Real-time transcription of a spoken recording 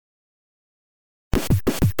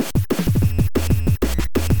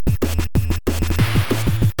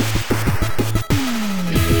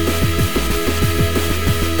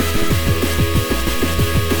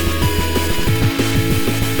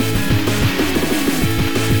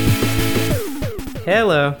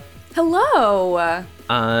Hello, Hello,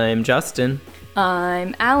 I'm Justin,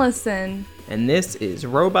 I'm Allison. and this is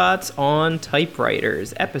Robots on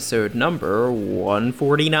Typewriters, episode number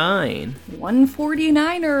 149.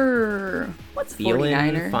 149er. What's a Feeling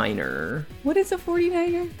 49er? finer. What is a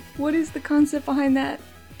 49er? What is the concept behind that?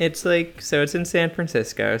 It's like, so it's in San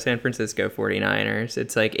Francisco 49ers.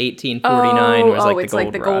 It's like 1849 was like the it's gold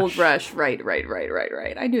like the rush. gold rush. Right.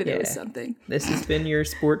 I knew there was Yeah. something. This has been your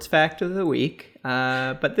sports fact of the week,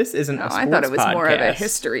 but this isn't a Oh, sports I thought it was podcast. more of a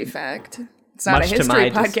history fact. It's not Much a to history my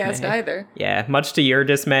podcast dismay. either. Yeah, much to your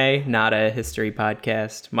dismay, not a history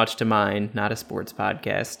podcast. Much to mine, not a sports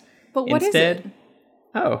podcast. But what is Instead, it?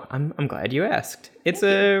 Oh, I'm glad you asked. It's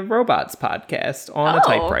a robots podcast on a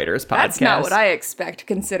typewriters podcast. That's not what I expect,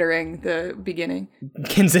 considering the beginning.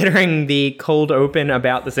 Considering the cold open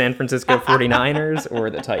about the San Francisco 49ers or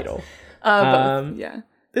the title. Both, yeah.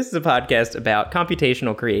 This is a podcast about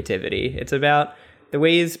computational creativity. It's about the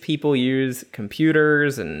ways people use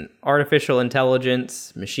computers and artificial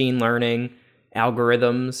intelligence, machine learning,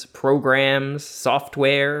 algorithms, programs,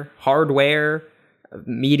 software, hardware,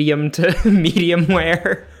 medium to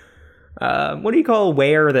mediumware. What do you call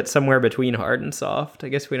ware that's somewhere between hard and soft? I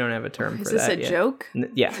guess we don't have a term for that. Is this a joke?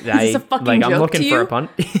 Yeah. Is this a fucking joke I'm looking to for you? a pun.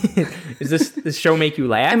 Is this show make you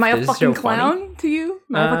laugh? Am I a Is this fucking show funny? clown to you?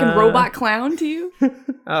 Am I a fucking robot clown to you?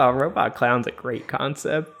 Oh, robot clown's a great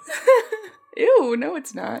concept. Ew, no,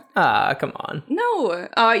 it's not. Come on. No.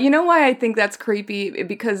 You know why I think that's creepy?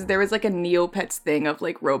 Because there was like a Neopets thing of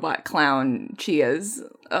like robot clown chias.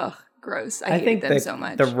 Ugh, gross. I hated them so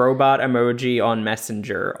much. The robot emoji on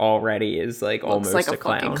Messenger already is like Looks almost like a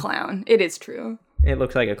clown. fucking clown. It is true. It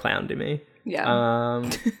looks like a clown to me. Yeah.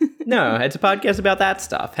 No, it's a podcast about that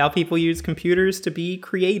stuff. How people use computers to be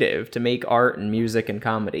creative, to make art and music and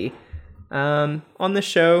comedy. On this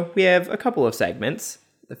show, we have a couple of segments.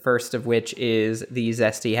 The first of which is the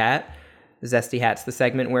Zesty Hat. The Zesty Hat's the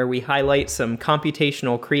segment where we highlight some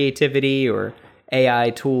computational creativity or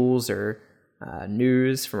AI tools or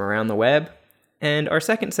news from around the web. And our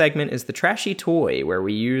second segment is the Trashy Toy, where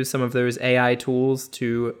we use some of those AI tools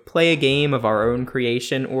to play a game of our own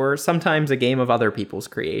creation or sometimes a game of other people's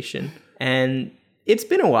creation. And it's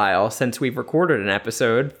been a while since we've recorded an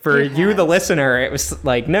episode. For you, the listener, it was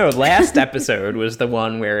like, no, last episode was the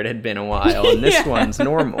one where it had been a while, and this one's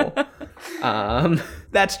normal.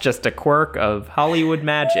 That's just a quirk of Hollywood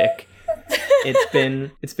magic.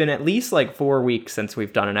 It's been at least like 4 weeks since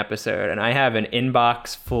we've done an episode, and I have an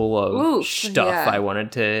inbox full of stuff I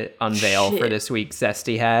wanted to unveil for this week's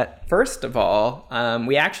Zesty Hat. First of all,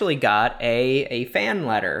 we actually got a fan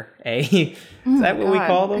letter. Is that what we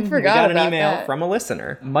call them? I forgot we got an about email that. from a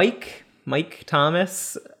listener. Mike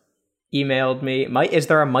Thomas emailed me. Mike, is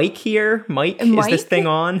there a Mike here? Mike, is this thing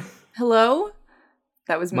on? Hello?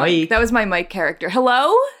 That was Mike. Mike. That was my Mike character.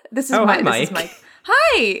 Hello? This is hi, This is Mike. Mike.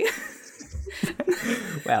 Hi.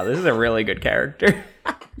 Wow, this is a really good character.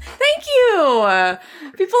 Thank you.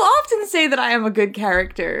 People often say that I am a good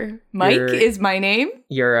charter. Mike is my name.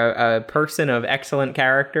 You're a person of excellent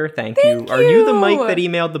character. Thank you. Are you the Mike that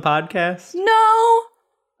emailed the podcast? No.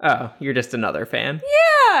 Oh, you're just another fan.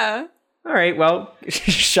 Yeah. All right, well,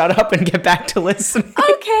 shut up and get back to listening.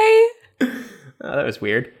 Okay. Oh, that was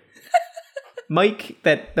weird. The Mike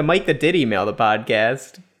that did email the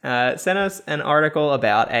podcast, sent us an article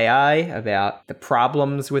about AI, about the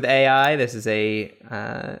problems with AI. This is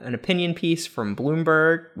an opinion piece from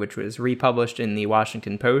Bloomberg, which was republished in the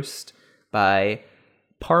Washington Post by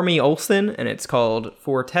Parmi Olson, and it's called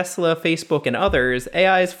 "For Tesla, Facebook, and Others,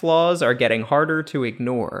 AI's Flaws Are Getting Harder to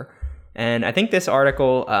Ignore." And I think this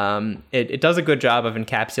article, it does a good job of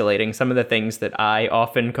encapsulating some of the things that I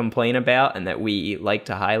often complain about and that we like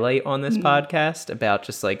to highlight on this podcast about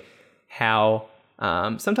just like how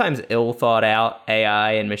sometimes ill thought out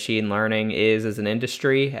AI and machine learning is as an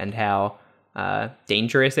industry and how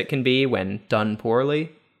dangerous it can be when done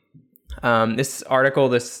poorly. This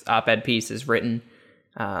op-ed piece is written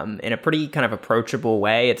in a pretty kind of approachable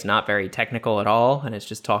way. It's not very technical at all, and it's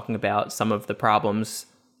just talking about some of the problems,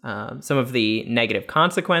 some of the negative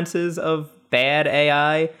consequences of bad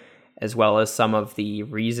AI, as well as some of the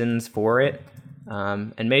reasons for it,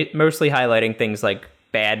 and mostly highlighting things like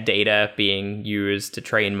bad data being used to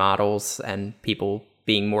train models and people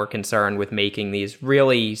being more concerned with making these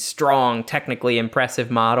really strong, technically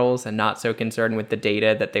impressive models and not so concerned with the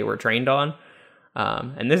data that they were trained on.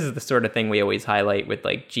 And this is the sort of thing we always highlight with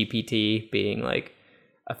like GPT being like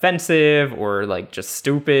offensive or like just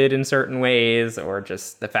stupid in certain ways, or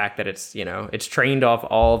just the fact that it's, you know, it's trained off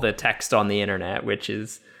all the text on the internet, which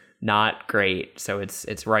is not great. So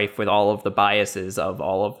it's rife with all of the biases of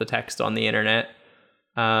all of the text on the internet.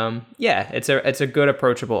 Yeah, it's a good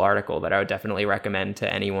approachable article that I would definitely recommend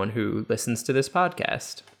to anyone who listens to this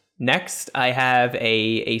podcast. Next, I have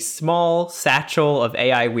a small satchel of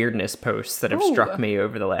AI weirdness posts that have struck me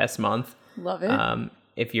over the last month. Love it.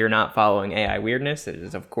 If you're not following AI Weirdness, it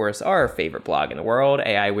is, of course, our favorite blog in the world,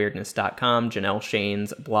 AIWeirdness.com, Janelle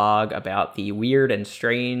Shane's blog about the weird and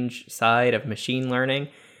strange side of machine learning.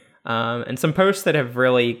 And some posts that have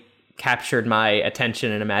really captured my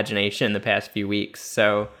attention and imagination the past few weeks.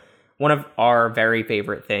 So one of our very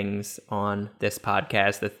favorite things on this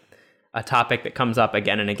podcast, a topic that comes up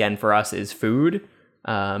again and again for us, is food.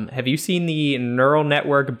 Have you seen the Neural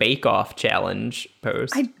Network Bake Off Challenge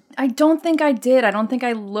post? I don't think I did. I don't think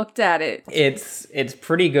I looked at it. It's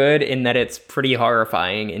pretty good in that it's pretty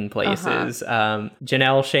horrifying in places.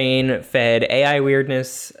 Janelle Shane fed AI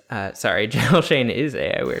Weirdness. Janelle Shane is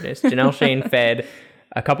AI Weirdness. Janelle Shane fed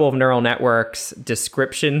a couple of neural networks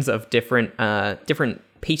descriptions of different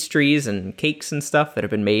pastries and cakes and stuff that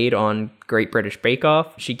have been made on Great British Bake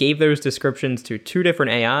Off. She gave those descriptions to two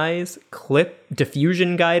different AIs, Clip,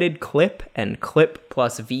 diffusion guided Clip, and Clip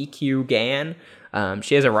plus VQ GAN.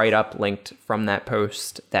 She has a write-up linked from that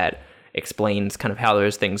post that explains kind of how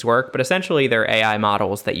those things work. But essentially, they're AI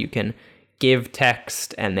models that you can give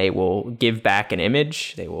text and they will give back an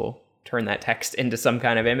image. They will turn that text into some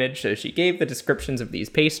kind of image. So she gave the descriptions of these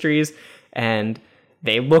pastries, and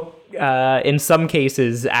they look, in some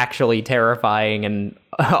cases, actually terrifying and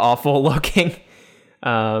awful looking.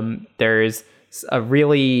 There's a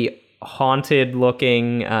really haunted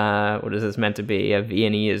looking, what is this meant to be? A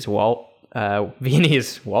Viennese waltz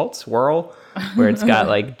swirl, where it's got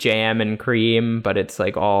like jam and cream, but it's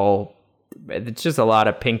like it's just a lot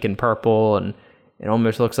of pink and purple, and it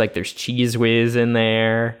almost looks like there's Cheese Whiz in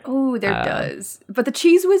there. Oh, there does. But the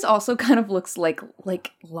Cheese Whiz also kind of looks like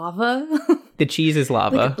lava. The cheese is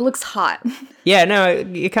lava. Like, it looks hot. Yeah, no,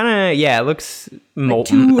 it kind of, it looks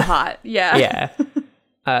molten. Like too hot, yeah. Yeah.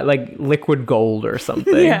 Like liquid gold or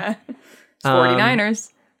something. Yeah. It's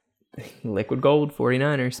 49ers. Liquid gold,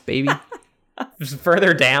 49ers, baby. Just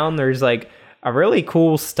further down, there's like a really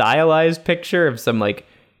cool stylized picture of some like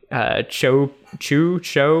show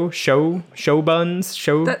buns.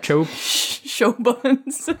 Show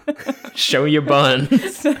your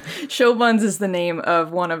buns. Show buns is the name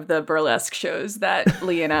of one of the burlesque shows that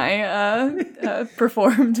Lee and I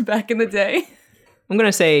performed back in the day. I'm going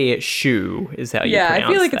to say shoe is how you pronounce I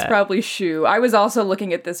feel like that. It's probably shoe. I was also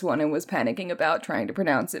looking at this one and was panicking about trying to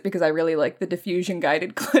pronounce it because I really like the diffusion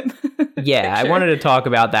guided Clip. Yeah, I wanted to talk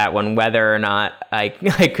about that one, whether or not I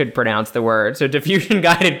could pronounce the word. So diffusion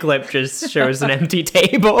guided Clip just shows an empty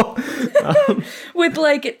table. With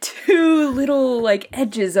like two little like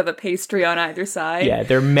edges of a pastry on either side. Yeah,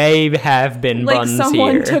 there may have been like buns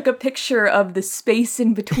someone here. took a picture of the space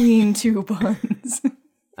in between two buns.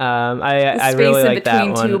 I really like that one.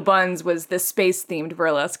 The space in between two buns was the space-themed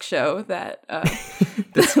burlesque show that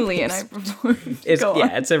that Lee and I performed.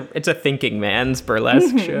 It's a thinking man's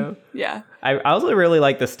burlesque show. Yeah. I also really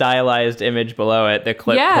like the stylized image below it, the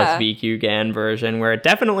Clip plus VQ GAN version, where it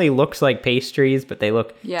definitely looks like pastries, but they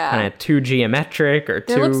look kind of too geometric or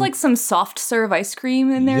too... There looks like some soft serve ice cream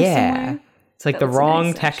in there somewhere. It's like the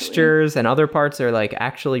wrong textures, and other parts are like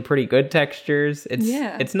actually pretty good textures.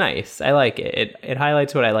 It's nice. I like it. It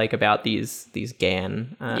highlights what I like about these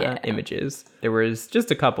GAN images. There was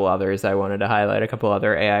just a couple others I wanted to highlight, a couple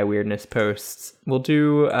other AI weirdness posts. We'll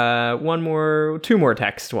do two more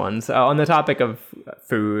text ones. On the topic of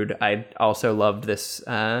food, I also loved this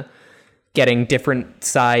getting different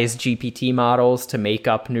size GPT models to make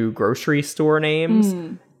up new grocery store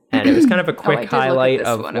names. And it was kind of a quick highlight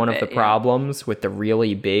of one of the problems with the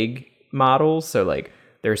really big models. So like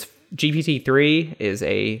there's GPT-3 is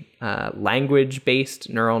a language-based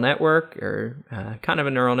neural network, or kind of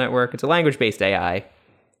a neural network. It's a language-based AI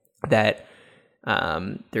that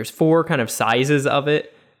there's 4 kind of sizes of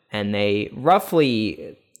it. And they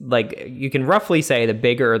roughly, like you can roughly say the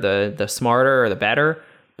bigger, the smarter or the better.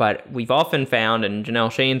 But we've often found, and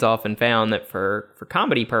Janelle Shane's often found, that for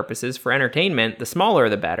comedy purposes, for entertainment, the smaller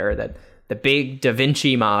the better. That the big Da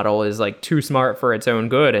Vinci model is like too smart for its own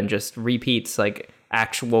good and just repeats like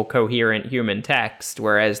actual coherent human text,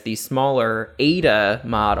 whereas the smaller Ada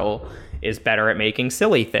model is better at making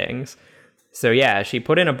silly things. So yeah, she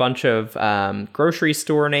put in a bunch of grocery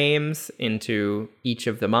store names into each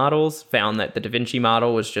of the models, found that the Da Vinci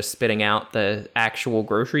model was just spitting out the actual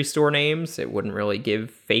grocery store names. It wouldn't really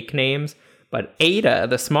give fake names. But Ada,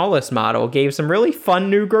 the smallest model, gave some really fun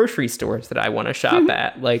new grocery stores that I want to shop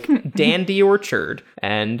at, like Dandy Orchard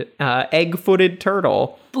and Egg-Footed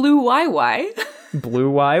Turtle. Blue YY.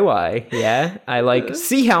 Blue YY, yeah. I like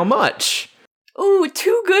See How Much. Ooh,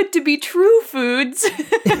 too good to be true foods.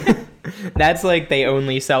 That's like they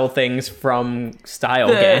only sell things from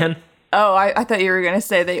StyleGAN. Oh, I thought you were going to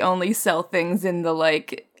say they only sell things in the,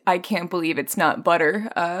 like, I can't believe it's not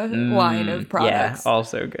butter line of products. Yeah,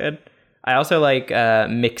 also good. I also like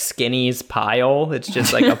McSkinny's Pile. It's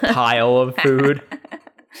just like a pile of food.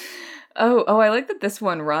 Oh, I like that this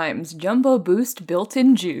one rhymes. Jumbo Boost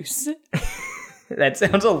built-in juice. That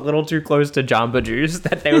sounds a little too close to Jamba Juice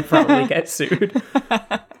that they would probably get sued.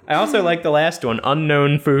 I also like the last one,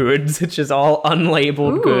 Unknown Foods, which is all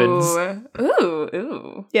unlabeled goods.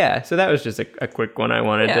 Ooh. Yeah, so that was just a quick one I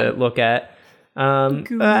wanted to look at.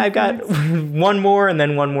 I've got one more and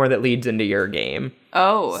then one more that leads into your game.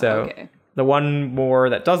 Oh, so okay. The one more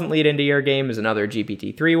that doesn't lead into your game is another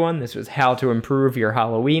GPT-3 one. This was how to improve your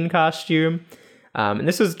Halloween costume. And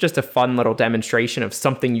this was just a fun little demonstration of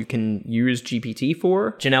something you can use GPT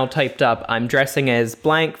for. Janelle typed up, I'm dressing as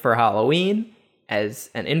blank for Halloween as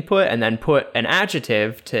an input, and then put an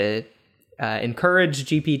adjective to encourage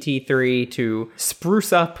GPT-3 to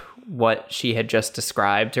spruce up what she had just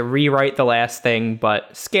described, to rewrite the last thing,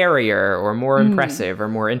 but scarier or more impressive or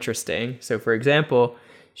more interesting. So for example,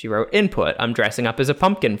 she wrote input, I'm dressing up as a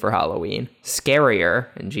pumpkin for Halloween. Scarier,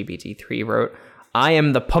 and GPT-3 wrote, I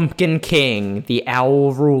am the Pumpkin King, the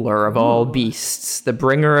owl ruler of all beasts, the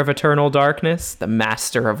bringer of eternal darkness, the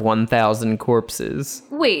master of 1,000 corpses.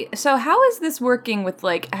 Wait, so how is this working with,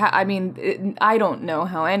 like, I don't know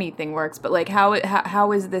how anything works, but, like,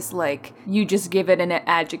 how is this, like, you just give it an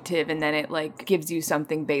adjective and then it, like, gives you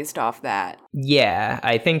something based off that? Yeah,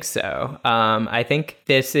 I think so. I think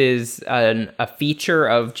this is a feature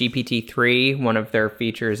of GPT-3. One of their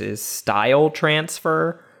features is style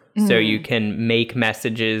transfer. So you can make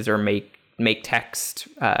messages or make text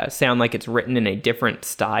sound like it's written in a different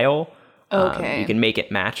style. Okay. You can make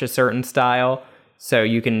it match a certain style. So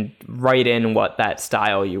you can write in what that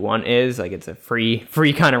style you want is. Like, it's a free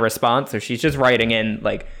kind of response. So she's just writing in,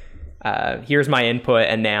 like, here's my input,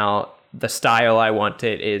 and now the style I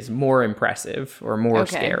wanted is more impressive or more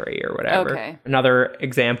scary or whatever. Okay. Another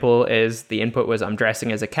example is the input was, I'm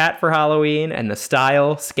dressing as a cat for Halloween, and the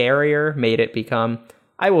style, scarier, made it become,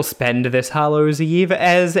 I will spend this Hallows Eve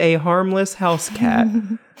as a harmless house cat,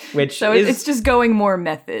 which so is... it's just going more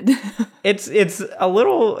method. It's a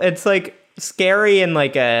little... It's, like, scary in,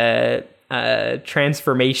 like, a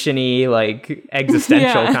transformation-y, like,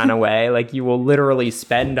 existential kind of way. Like, you will literally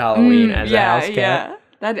spend Halloween as a house cat. Yeah.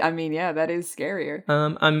 That is scarier.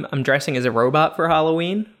 I'm dressing as a robot for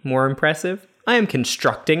Halloween. More impressive. I am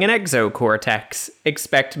constructing an exocortex.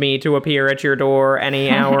 Expect me to appear at your door any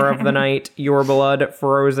hour of the night, your blood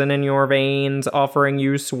frozen in your veins, offering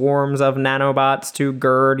you swarms of nanobots to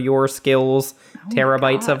gird your skills,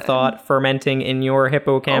 terabytes of thought fermenting in your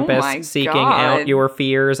hippocampus, seeking out your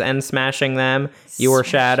fears and smashing them. Your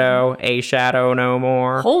shadow, a shadow no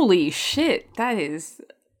more. Holy shit, that is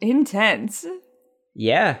intense.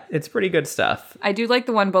 Yeah, it's pretty good stuff. I do like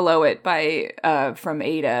the one below it by from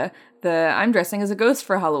Ada. The I'm dressing as a ghost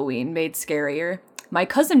for Halloween made scarier. My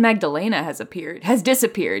cousin Magdalena has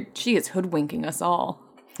disappeared. She is hoodwinking us all.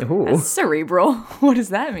 Ooh. That's cerebral. What does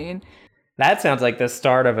that mean? That sounds like the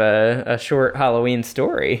start of a short Halloween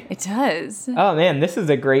story. It does. Oh man, this is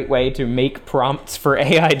a great way to make prompts for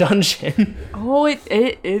AI Dungeon. Oh, it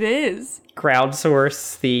is.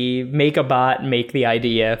 Crowdsource the make a bot make the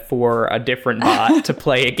idea for a different bot to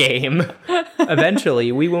play a game.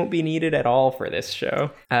 Eventually, we won't be needed at all for this show.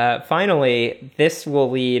 Finally, this will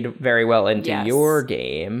lead very well into your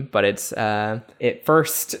game, but it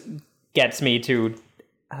first gets me to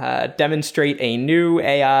demonstrate a new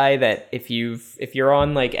AI that if you're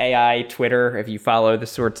on, like, AI Twitter, if you follow the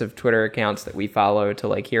sorts of Twitter accounts that we follow to,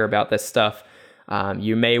 like, hear about this stuff,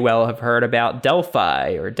 you may well have heard about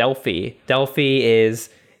Delphi or Delphi. Delphi is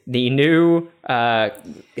the new,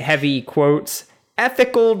 heavy quotes,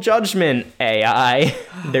 ethical judgment AI.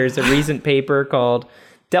 There's a recent paper called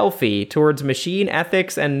Delphi Towards Machine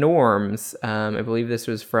Ethics and Norms. I believe this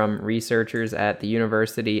was from researchers at the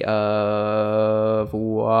University of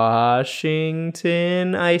Washington.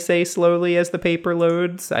 I say slowly as the paper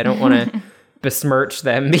loads. I don't want to besmirch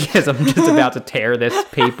them because I'm just about to tear this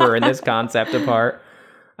paper and this concept apart.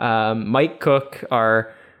 Mike Cook,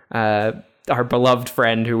 our beloved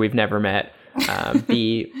friend who we've never met,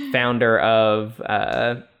 the founder of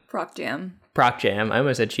ProcJam. I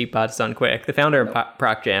almost said Cheapbots Done Quick. The founder of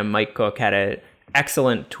ProcJam, Mike Cook, had an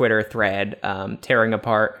excellent Twitter thread tearing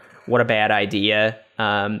apart what a bad idea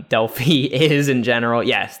Delphi is in general.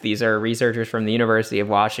 Yes, these are researchers from the University of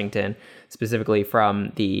Washington, specifically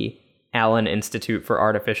from the Allen Institute for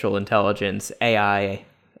Artificial Intelligence, AI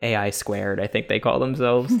squared, I think they call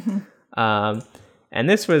themselves. And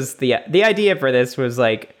this was the idea for this was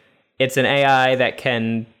like, it's an AI that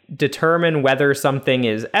can determine whether something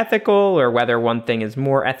is ethical or whether one thing is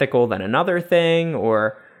more ethical than another thing,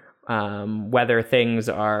 or whether things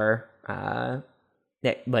are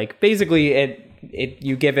like basically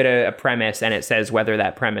you give it a premise and it says whether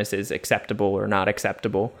that premise is acceptable or not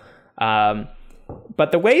acceptable.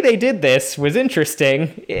 But the way they did this was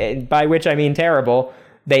interesting, by which I mean terrible.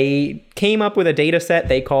 They came up with a data set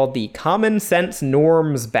they called the Common Sense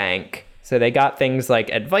Norms Bank. So they got things like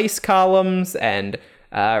advice columns and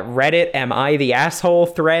Reddit Am I the Asshole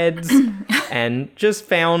threads, and just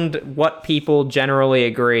found what people generally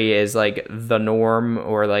agree is like the norm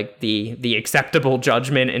or like the acceptable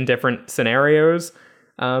judgment in different scenarios,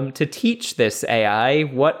 to teach this AI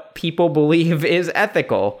what people believe is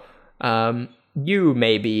ethical. You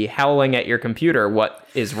may be howling at your computer, what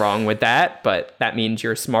is wrong with that? But that means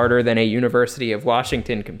you're smarter than a University of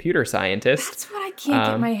Washington computer scientist. That's what I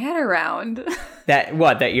can't get my head around. That you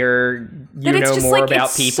know more like,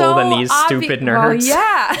 about people than these stupid nerds. Well,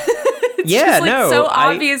 yeah. It's yeah, just, like, no. so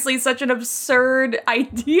obviously such an absurd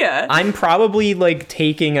idea. I'm probably like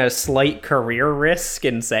taking a slight career risk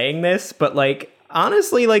in saying this, but like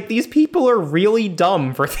honestly, like these people are really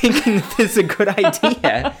dumb for thinking that this is a good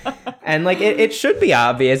idea. And like it should be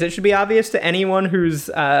obvious. It should be obvious to anyone who's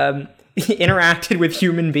interacted with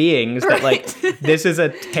human beings that like this is a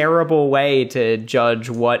terrible way to judge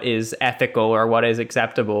what is ethical or what is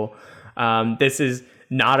acceptable. This is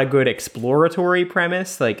not a good exploratory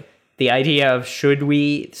premise. Like the idea of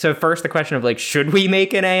so first the question of like, should we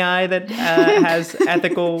make an AI that has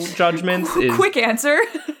ethical judgments is quick answer.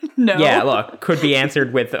 No. Yeah, look, could be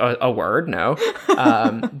answered with a word, no.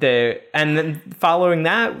 And then following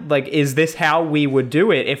that, like, is this how we would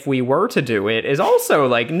do it if we were to do it? Is also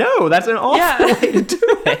like, no, that's an awful way to do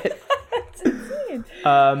it. That's insane.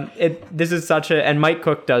 This is and Mike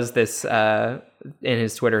Cook does this in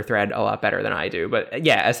his Twitter thread a lot better than I do. But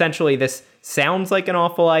yeah, essentially this sounds like an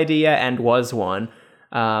awful idea and was one.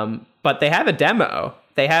 But they have a demo.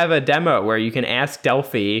 They have a demo where you can ask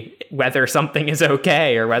Delphi whether something is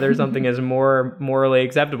okay or whether something is more morally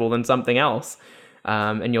acceptable than something else.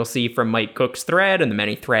 And you'll see from Mike Cook's thread and the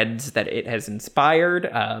many threads that it has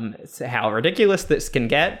inspired how ridiculous this can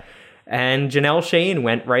get. And Janelle Shane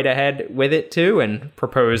went right ahead with it too and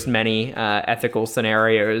proposed many ethical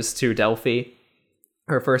scenarios to Delphi.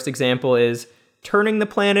 Her first example is turning the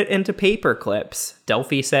planet into paper clips.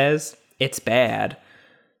 Delphi says, it's bad.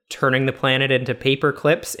 Turning the planet into paper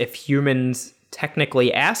clips if humans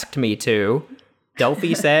technically asked me to.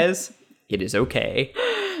 Delphi says, it is okay.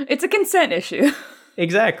 It's a consent issue.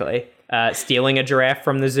 Exactly. Stealing a giraffe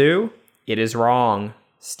from the zoo, it is wrong.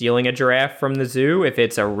 Stealing a giraffe from the zoo, if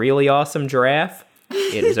it's a really awesome giraffe,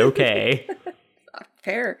 it is okay. Not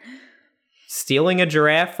fair. Stealing a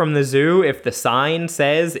giraffe from the zoo, if the sign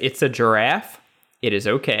says it's a giraffe, it is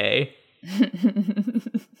okay.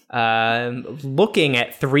 Looking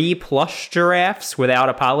at 3 plush giraffes without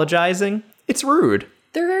apologizing, it's rude.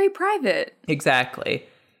 They're very private. Exactly.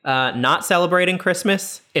 Not celebrating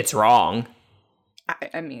Christmas, it's wrong.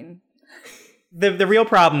 I mean... The real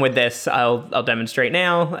problem with this, I'll demonstrate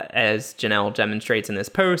now, as Janelle demonstrates in this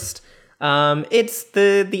post. It's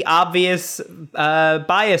the obvious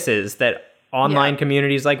biases that online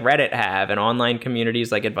communities like Reddit have, and online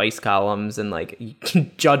communities like advice columns, and like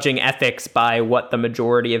judging ethics by what the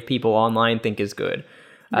majority of people online think is good.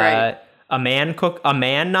 Right. A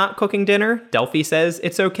man not cooking dinner, Delphi says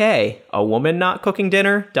it's okay. A woman not cooking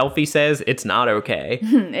dinner, Delphi says it's not okay.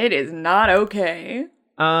 It is not okay.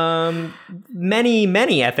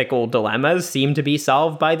 Many ethical dilemmas seem to be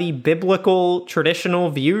solved by the biblical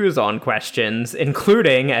traditional views on questions,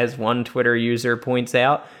 including, as one Twitter user points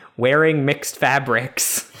out, wearing mixed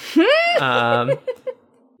fabrics.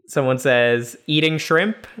 Someone says eating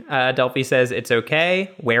shrimp. Delphi says it's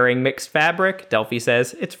okay. Wearing mixed fabric. Delphi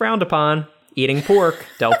says it's frowned upon. Eating pork.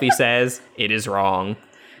 Delphi says it is wrong.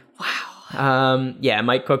 Wow.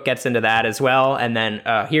 Mike Cook gets into that as well. And then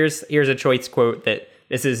here's a choice quote that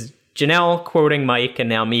this is Janelle quoting Mike and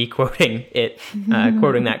now me quoting it,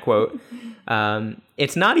 quoting that quote.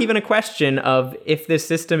 It's not even a question of if this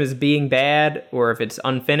system is being bad or if it's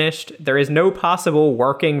unfinished. There is no possible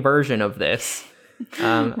working version of this.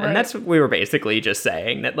 Right. And that's what we were basically just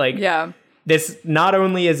saying, that like, this, not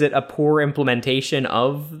only is it a poor implementation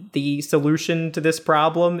of the solution to this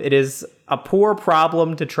problem, it is a poor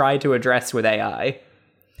problem to try to address with AI.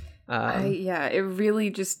 It really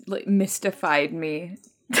just like mystified me.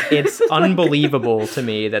 It's unbelievable to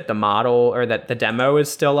me that the model or that the demo is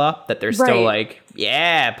still up, that they're still like,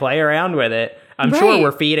 play around with it. I'm sure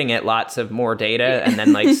we're feeding it lots of more data, and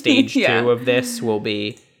then like stage 2 of this will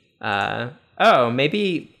be, they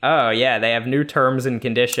have new terms and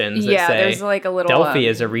conditions that say there's like a little Delphi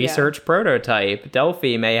is a research prototype.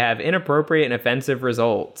 Delphi may have inappropriate and offensive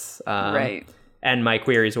results. Right. And my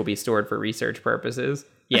queries will be stored for research purposes.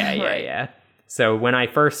 Right. Yeah. So when I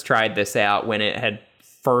first tried this out, when it had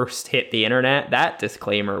first hit the internet, that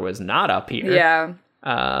disclaimer was not up here. Yeah.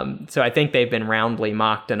 So I think they've been roundly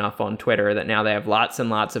mocked enough on Twitter that now they have lots and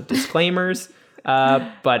lots of disclaimers.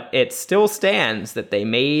 But it still stands that they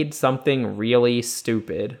made something really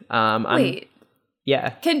stupid. Wait.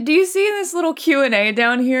 Yeah. Do you see this little Q&A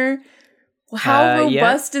down here? How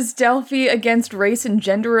robust is Delphi against race and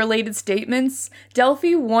gender-related statements? Delphi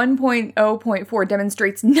 1.0.4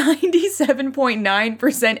 demonstrates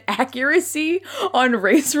 97.9% accuracy on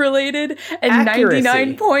race-related and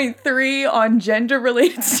 99.3% on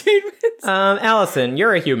gender-related statements. Allison,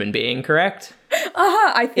 you're a human being, correct?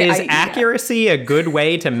 Is accuracy a good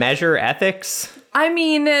way to measure ethics? I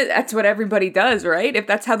mean, that's what everybody does, right? If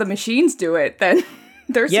that's how the machines do it, then...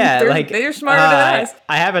 They're smarter than us.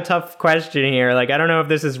 I have a tough question here. Like, I don't know if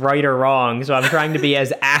this is right or wrong, so I'm trying to be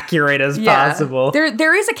as accurate as possible.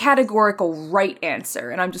 There is a categorical right answer,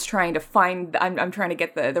 and I'm just trying to find. I'm trying to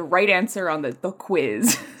get the right answer on the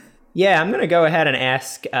quiz. Yeah, I'm gonna go ahead and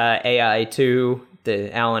ask AI2,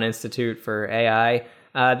 the Allen Institute for AI,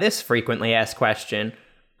 this frequently asked question: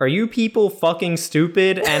 are you people fucking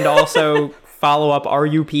stupid? And also follow up: are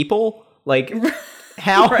you people? Like,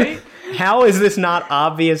 how? Right? How is this not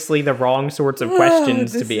obviously the wrong sorts of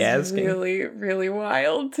questions to be asking? Really, really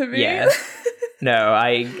wild to me. Yeah. No,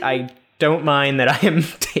 I don't mind that I am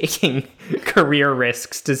taking career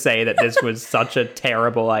risks to say that this was such a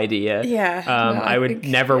terrible idea. Yeah. I would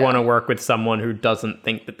never want to work with someone who doesn't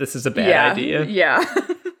think that this is a bad idea. Yeah.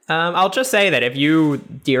 I'll just say that if you,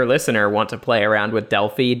 dear listener, want to play around with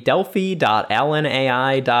Delphi,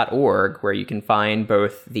 delphi.allenai.org, where you can find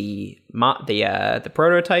both the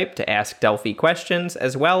prototype to ask Delphi questions,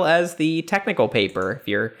 as well as the technical paper, if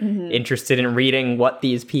you're interested in reading what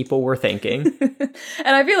these people were thinking.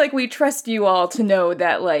 And I feel like we trust you all to know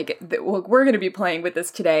that, like, we're going to be playing with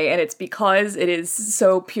this today, and it's because it is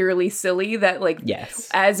so purely silly that, like, yes,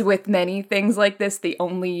 as with many things like this, the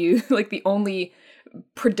only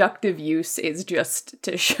productive use is just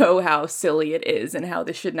to show how silly it is and how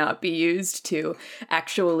this should not be used to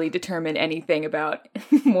actually determine anything about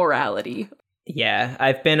morality. Yeah,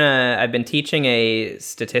 I've been teaching a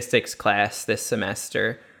statistics class this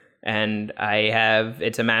semester, and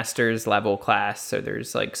it's a master's level class, so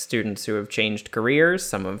there's like students who have changed careers,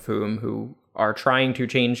 some of whom who are trying to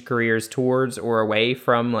change careers towards or away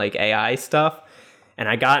from like AI stuff. And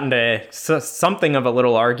I got into something of a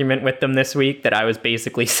little argument with them this week that I was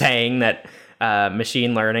basically saying that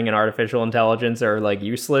machine learning and artificial intelligence are like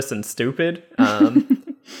useless and stupid.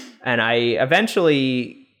 And I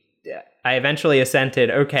eventually assented,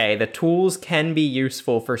 okay, the tools can be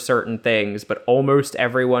useful for certain things, but almost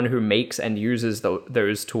everyone who makes and uses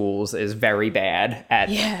those tools is very bad at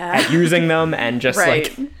using them and just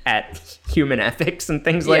like at human ethics and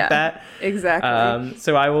things like that. Exactly.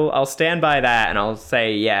 So I'll stand by that, and I'll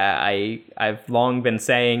say, I've long been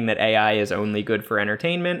saying that AI is only good for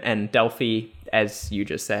entertainment, and Delphi, as you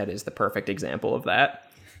just said, is the perfect example of that.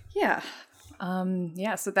 Yeah.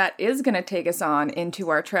 So that is going to take us on into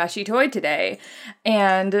our trashy toy today.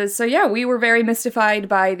 And we were very mystified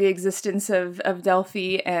by the existence of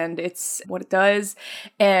Delphi and it's what it does.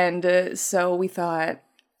 And so we thought,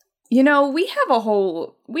 we have a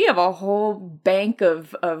whole bank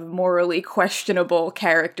of morally questionable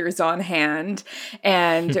characters on hand,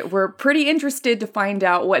 and we're pretty interested to find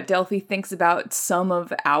out what Delphi thinks about some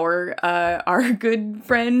of our good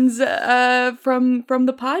friends from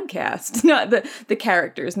the podcast. Not the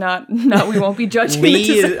characters. Not we won't be judging.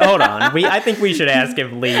 Hold on. I think we should ask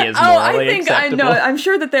if Lee is morally acceptable. I know. I'm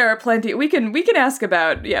sure that there are plenty. We can ask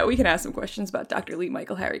about. Yeah, we can ask some questions about Dr. Lee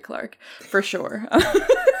Michael Harry Clark for sure.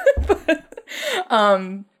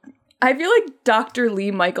 I feel like Dr. Lee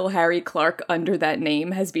Michael Harry Clark under that name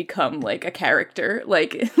has become like a character.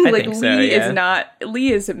 Like Lee is not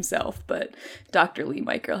Lee is himself, but Dr. Lee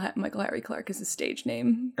Michael Harry Clark is his stage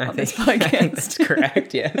name on this podcast. I think that's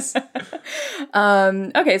correct. Yes.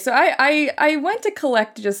 Okay, so I went to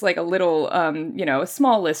collect just like a little a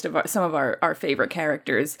small list of some of our favorite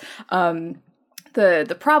characters.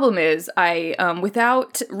 The problem is I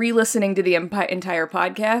without re-listening to the entire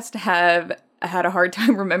podcast have had a hard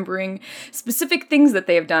time remembering specific things that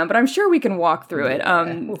they have done, but I'm sure we can walk through it.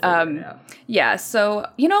 We'll figure it out. So,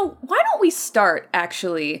 why don't we start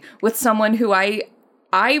actually with someone who I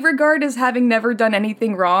I regard as having never done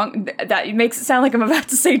anything wrong. That makes it sound like I'm about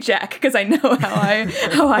to say Jack, because I know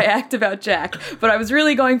how I act about Jack. But I was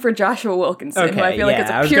really going for Joshua Wilkinson, who I feel like is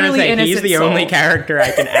a purely innocent he's the soul. only character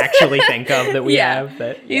I can actually think of that we have.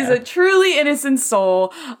 But, He's a truly innocent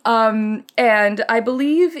soul. And I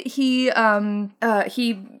believe he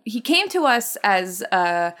came to us as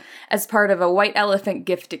part of a White Elephant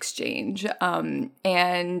gift exchange.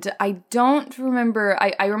 And I don't remember,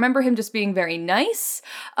 I remember him just being very nice,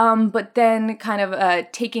 but then kind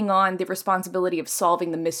of taking on the responsibility of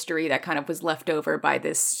solving the mystery that kind of was left over by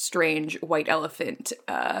this strange White Elephant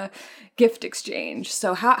gift exchange.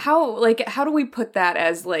 So how do we put that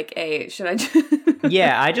as like should I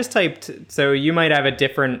Yeah, I just typed, so you might have a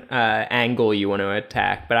different angle you want to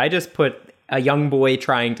attack, but I just put a young boy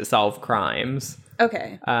trying to solve crimes.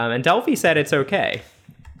 Okay. And Delphi said it's okay.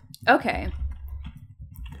 Okay.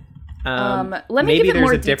 Let me maybe give it more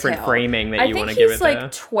there's a different detail. framing that you want to give it. I think he's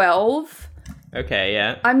like 12. Okay,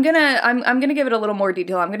 yeah. I'm gonna give it a little more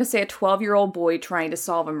detail. I'm gonna say a 12-year-old boy trying to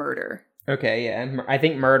solve a murder. Okay, yeah. I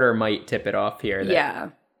think murder might tip it off here. Yeah.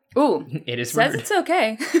 Ooh. It is says rude. It's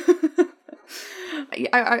okay.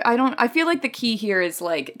 I feel like the key here is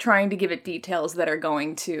like trying to give it details that are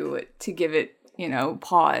going to give it,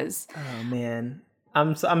 pause. Oh man.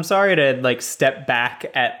 I'm sorry to like step back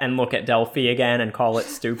and look at Delphi again and call it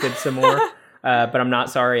stupid some more. But I'm not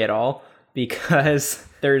sorry at all, because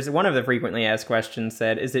there's one of the frequently asked questions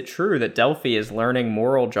said, is it true that Delphi is learning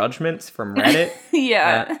moral judgments from Reddit?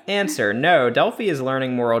 Yeah. Answer, no. Delphi is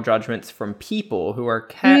learning moral judgments from people who are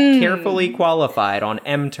carefully qualified on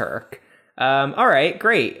MTurk. All right,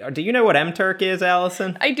 great. Do you know what MTurk is,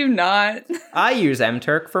 Allison? I do not. I use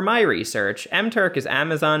MTurk for my research. MTurk is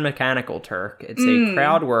Amazon Mechanical Turk. It's a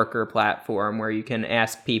crowd worker platform where you can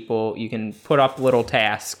ask people, you can put up little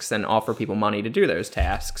tasks and offer people money to do those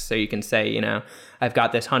tasks. So you can say, I've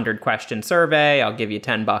got this 100-question survey. I'll give you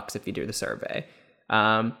 $10 if you do the survey.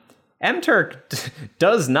 MTurk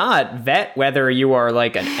does not vet whether you are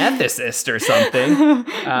like an ethicist or something.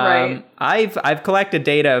 Right. I've collected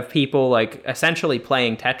data of people like essentially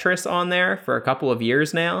playing Tetris on there for a couple of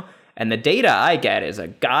years now, and the data I get is a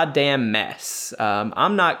goddamn mess.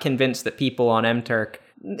 I'm not convinced that people on MTurk,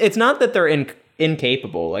 it's not that they're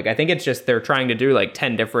incapable. Like, I think it's just they're trying to do like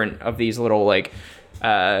 10 different of these little like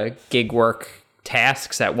gig work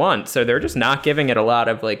tasks at once, so they're just not giving it a lot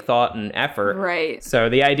of like thought and effort. Right. So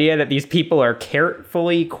the idea that these people are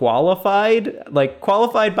carefully qualified, like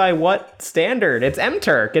qualified by what standard? It's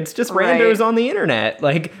MTurk. It's just randos on the internet.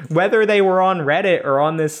 Like, whether they were on Reddit or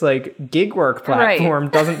on this like gig work platform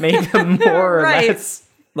doesn't make them more or less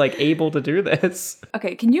like able to do this.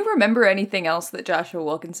 Okay, can you remember anything else that Joshua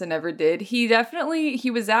Wilkinson ever did? He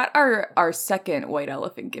was at our second White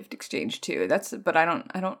Elephant gift exchange too. But I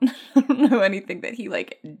don't know anything that he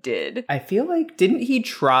like did. I feel like, didn't he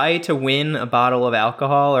try to win a bottle of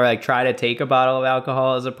alcohol, or like try to take a bottle of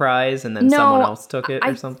alcohol as a prize and then someone else took it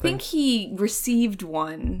or something? I think he received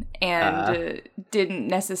one and didn't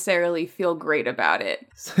necessarily feel great about it.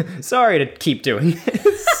 Sorry to keep doing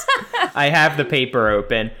this. I have the paper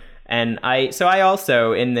open, and I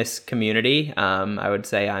also, in this community, I would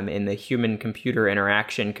say I'm in the human-computer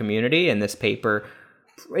interaction community, and this paper,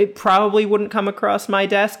 it probably wouldn't come across my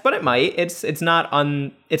desk, but it might. It's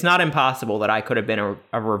not impossible that I could have been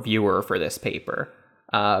a reviewer for this paper.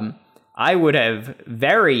 I would have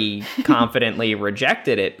very confidently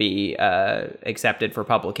rejected it be accepted for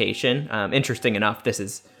publication. Interesting enough,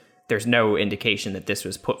 there's no indication that this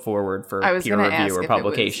was put forward for peer review or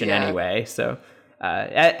publication anyway. So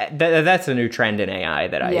that's a new trend in AI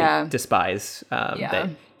that I despise. That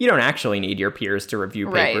you don't actually need your peers to review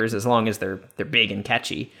papers as long as they're big and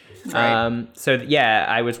catchy. Right.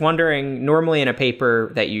 I was wondering, normally in a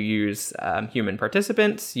paper that you use human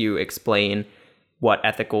participants, you explain what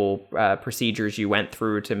ethical procedures you went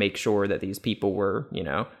through to make sure that these people were,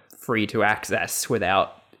 free to access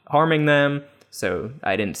without harming them. So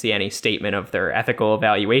I didn't see any statement of their ethical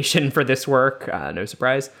evaluation for this work. No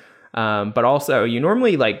surprise. But also, you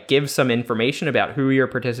normally like give some information about who your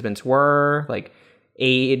participants were, like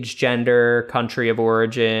age, gender, country of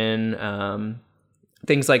origin,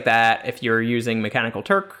 things like that. If you're using Mechanical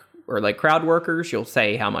Turk or like crowd workers, you'll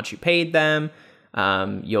say how much you paid them.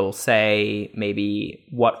 You'll say maybe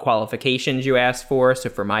what qualifications you asked for. So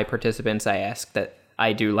for my participants, I asked that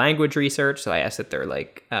I do language research, so I ask that they're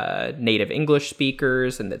like native English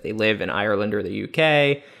speakers and that they live in Ireland or the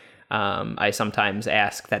UK. I sometimes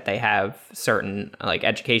ask that they have certain like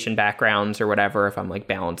education backgrounds or whatever if I'm like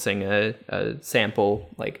balancing a sample.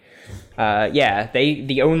 Like,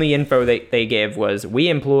 the only info they give was we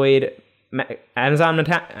employed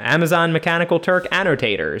Amazon Mechanical Turk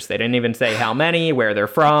annotators. They didn't even say how many, where they're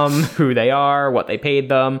from, who they are, what they paid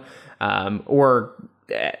them, or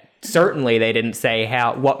certainly they didn't say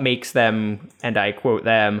what makes them, and I quote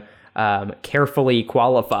them, carefully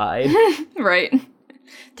qualified. Right.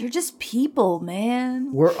 They're just people,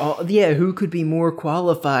 man. We're all, who could be more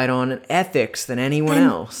qualified on ethics than anyone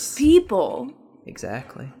else? People.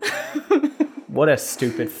 Exactly. What a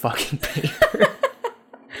stupid fucking paper.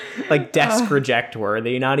 Like, desk reject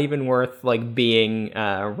worthy, not even worth, like, being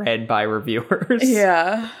read by reviewers.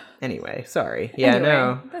 Yeah. Anyway, sorry. Yeah, Anyway,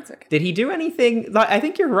 no. that's okay. Did he do anything? I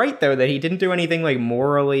think you're right, though, that he didn't do anything, like,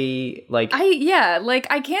 morally, like...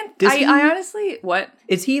 I can't... I honestly... What?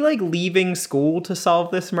 Is he, like, leaving school to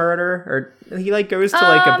solve this murder? Or he, like, goes to,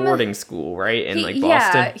 like, a boarding school, right? In,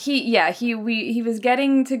 Boston? He was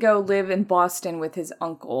getting to go live in Boston with his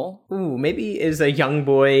uncle. Ooh, maybe is a young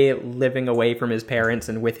boy living away from his parents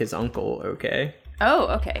and with his uncle, okay? Oh,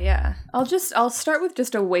 okay, yeah. I'll start with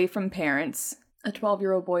just away from parents. A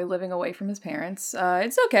 12-year-old boy living away from his parents.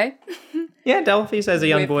 It's okay. Yeah, Delphi says a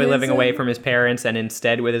young With boy his, living away from his parents and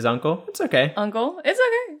instead with his uncle. It's okay. Uncle? It's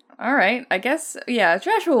okay. All right. I guess, yeah,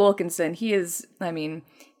 Joshua Wilkinson, he's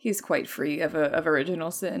quite free of original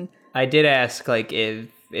sin. I did ask, like, if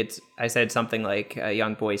I said something like a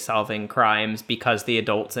young boy solving crimes because the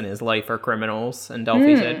adults in his life are criminals. And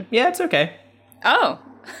Delphi said, yeah, it's okay. Oh,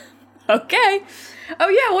 okay. Oh,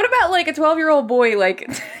 yeah, what about, like, a 12-year-old boy, like,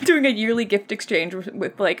 doing a yearly gift exchange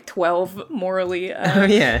with like, 12 morally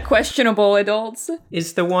questionable adults?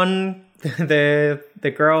 Is the one,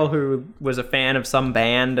 the girl who was a fan of some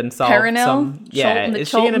band and solved Perenelle? some... Yeah, Cholton, is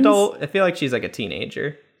she an adult? I feel like she's, like, a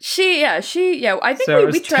teenager. I think so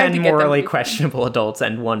we tried 10 to get morally them. questionable adults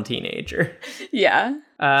and one teenager. Yeah.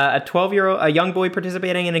 A young boy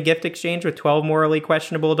participating in a gift exchange with 12 morally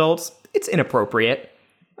questionable adults, it's inappropriate.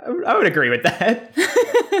 I would agree with that.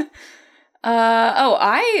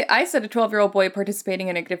 I said a 12-year-old boy participating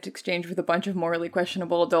in a gift exchange with a bunch of morally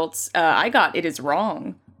questionable adults. I got it is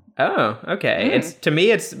wrong. Oh, okay. To me,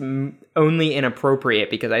 it's only inappropriate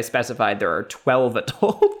because I specified there are 12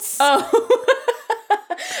 adults. Oh.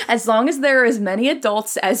 As long as there are as many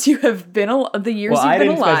adults as you have been the years well, you've been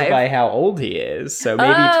alive. I didn't specify how old he is, so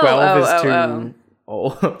maybe 12 is too old.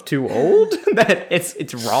 Too old? That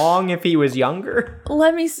it's wrong if he was younger.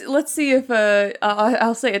 Let's see if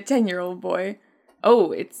I'll say a 10-year-old boy.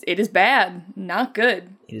 Oh, it is bad, not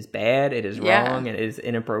good. It is bad. It is wrong. And it is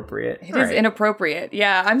inappropriate. It is inappropriate.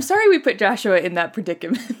 Yeah, I'm sorry we put Joshua in that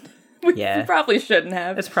predicament. we probably shouldn't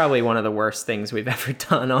have. It's probably one of the worst things we've ever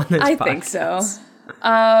done on this podcast. I think so.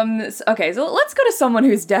 Okay, so let's go to someone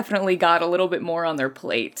who's definitely got a little bit more on their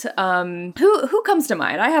plate. Who comes to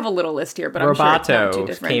mind? I have a little list here, but I'm sure it's not too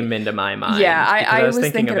different. came into my mind. Yeah, I was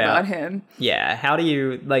thinking about him. Yeah, how do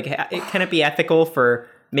you, can it be ethical for,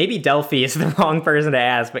 maybe Delphi is the wrong person to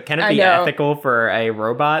ask, but can it be ethical for a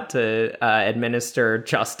robot to administer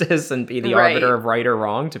justice and be the arbiter of right or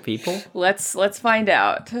wrong to people? Let's find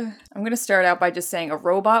out. I'm going to start out by just saying a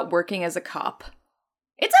robot working as a cop.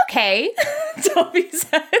 It's okay, Delphi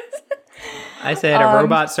says. I said a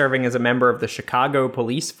robot serving as a member of the Chicago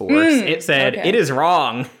police force. It said, it is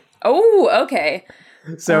wrong. Oh, okay.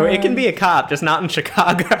 So it can be a cop, just not in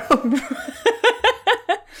Chicago.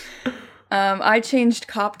 I changed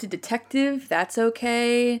cop to detective. That's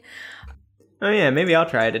okay. Oh yeah, maybe I'll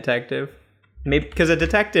try a detective. Maybe because a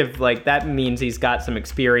detective, that means he's got some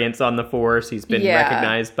experience on the force. He's been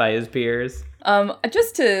recognized by his peers. I'll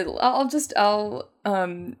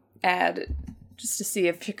add just to see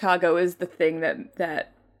if Chicago is the thing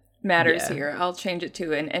that matters here. I'll change it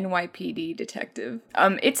to an NYPD detective.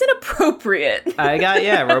 It's inappropriate. I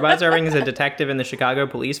got robot serving as a detective in the Chicago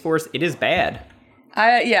police force. It is bad.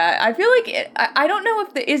 I feel like I don't know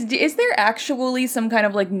if is there actually some kind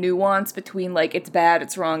of nuance between it's bad,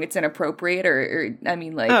 it's wrong, it's inappropriate, or I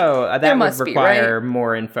mean that would require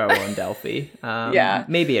more info on Delphi.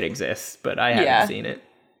 Maybe it exists, but I haven't seen it.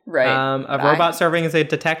 Right. A robot serving as a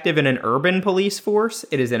detective in an urban police force.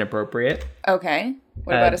 It is inappropriate. Okay.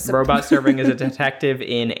 What about a robot serving as a detective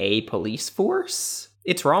in a police force?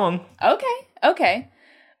 It's wrong. Okay.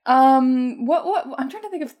 What I'm trying to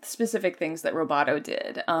think of specific things that Roboto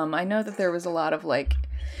did. I know that there was a lot of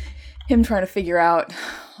him trying to figure out.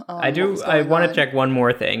 I want to check one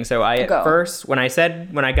more thing. So first, when I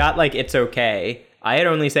got it's okay, I had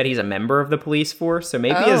only said he's a member of the police force. So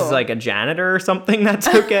maybe as a janitor or something, that's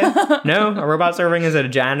okay. No, a robot serving as a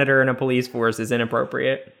janitor in a police force is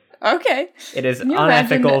inappropriate. Okay. It is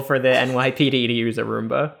unethical for the NYPD to use a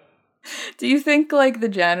Roomba. Do you think the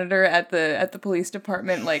janitor at the police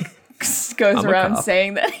department goes around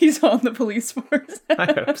saying that he's on the police force?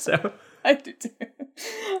 I hope so. I do too.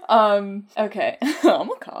 Okay. I'm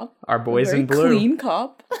a cop. Our boys a very in blue. Clean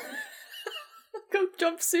cop. Go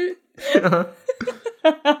jumpsuit.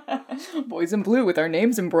 Boys in blue with our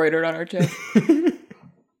names embroidered on our chest.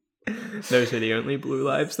 Those are the only blue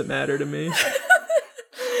lives that matter to me.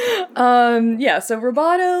 Yeah, so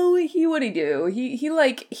Roboto, what'd he do?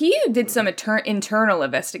 He did some internal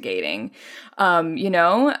investigating. He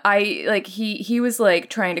was like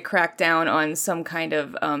trying to crack down on some kind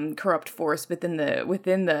of corrupt force within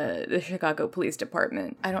the Chicago Police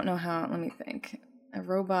Department. I don't know how, let me think. A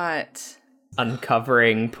robot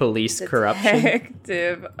Uncovering police corruption.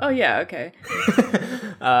 Detective. Oh yeah, okay.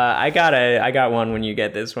 I got one when you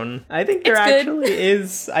get this one. I think there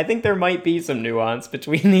I think there might be some nuance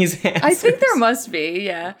between these answers. I think there must be,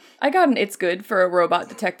 yeah. I got an it's good for a robot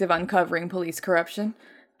detective uncovering police corruption.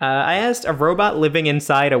 I asked a robot living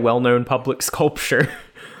inside a well-known public sculpture.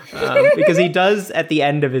 Because he does, at the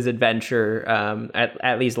end of his adventure,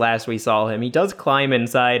 at least last we saw him, he does climb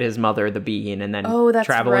inside his mother, the bean, and then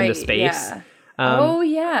travel into space.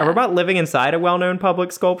 Yeah. A robot living inside a well-known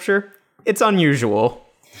public sculpture? It's unusual.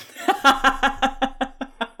 I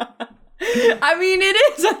mean,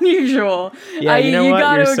 it is unusual. Yeah, you know what? You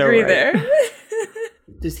gotta You're so agree right. there.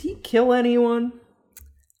 Does he kill anyone?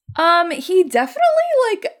 He definitely,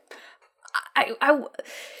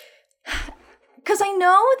 because I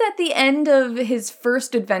know that the end of his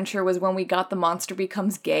first adventure was when we got the Monster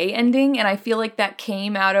Becomes Gay ending, and I feel like that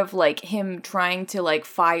came out of, like, him trying to, like,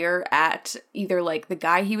 fire at either, like, the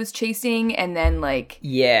guy he was chasing, and then, like...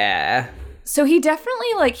 Yeah. So he definitely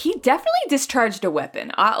discharged a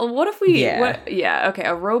weapon. What if we... Yeah. Okay,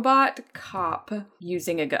 a robot cop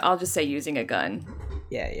using a gun. I'll just say using a gun.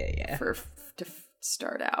 Yeah. To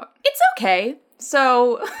start out. It's okay.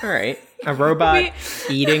 So... All right. A robot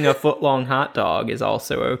eating a foot-long hot dog is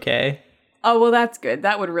also okay. Oh, well, that's good.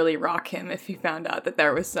 That would really rock him if he found out that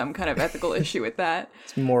there was some kind of ethical issue with that.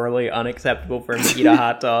 It's morally unacceptable for him to eat a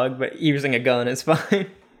hot dog, but using a gun is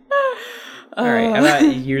fine. All right. How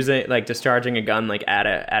about discharging a gun, like, at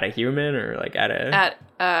a human or, like, at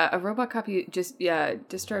a robot cop,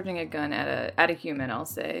 discharging a gun at a human, I'll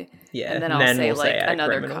say. Yeah. And then I'll say, like,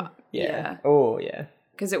 another cop. Yeah. Oh, yeah.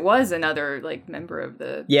 Because it was another, like, member of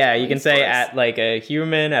the... Yeah, you can say force. at, like, a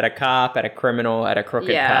human, at a cop, at a criminal, at a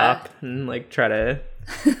crooked cop, and, like, try to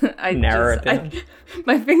narrow it down.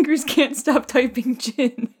 My fingers can't stop typing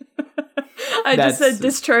gin. I just said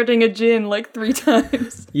discharging a gin, like, 3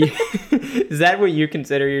 times. Is that what you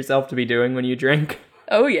consider yourself to be doing when you drink?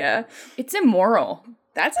 Oh, yeah. It's immoral.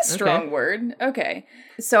 That's a strong word. Okay.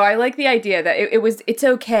 So I like the idea that it's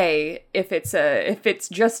okay if it's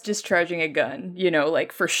just discharging a gun,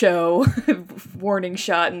 like for show, warning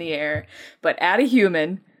shot in the air, but at a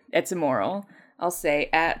human, it's immoral. I'll say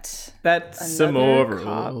that's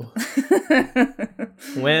immoral.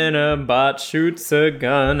 When a bot shoots a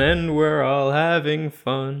gun and we're all having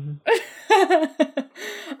fun.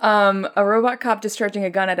 A robot cop discharging a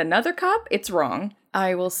gun at another cop, it's wrong.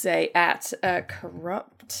 I will say at a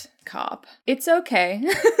corrupt cop, it's okay.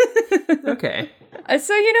 Okay.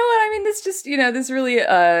 So you know what I mean? This just this really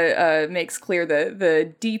makes clear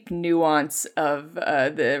the deep nuance of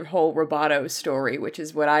the whole Roboto story, which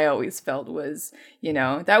is what I always felt was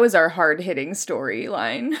that was our hard hitting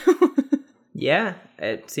storyline. Yeah,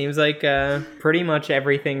 it seems like pretty much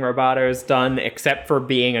everything Roboto's done, except for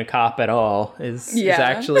being a cop at all, is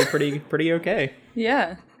actually pretty okay.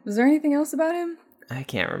 Yeah. Was there anything else about him? I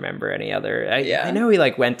can't remember any other. I know he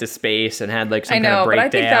went to space and had some kind of breakdown. But I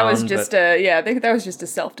think that was just I think that was just a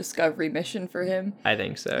self-discovery mission for him. I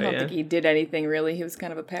think so. I don't think he did anything really. He was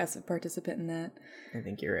kind of a passive participant in that. I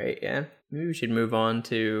think you're right. Yeah, maybe we should move on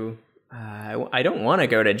to. I don't want to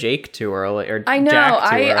go to Jake too early or I know.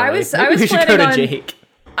 Jack too early. I was we should planning go to on Jake.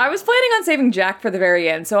 I was planning on saving Jack for the very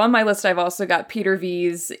end. So on my list, I've also got Peter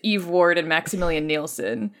V's, Eve Ward, and Maximilian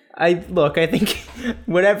Nielsen. I think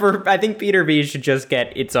Peter V should just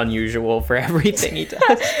get It's Unusual for everything he does.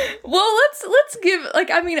 Well, let's give I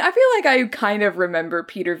feel like I kind of remember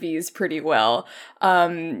Peter V's pretty well.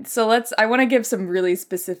 So I want to give some really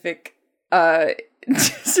specific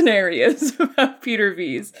scenarios about Peter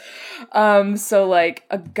V's. So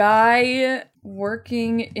a guy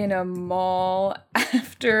working in a mall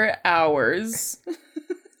after hours,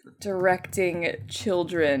 directing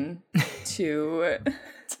children to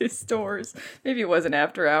stores. Maybe it wasn't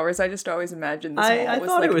after hours. I just always imagined this mall was I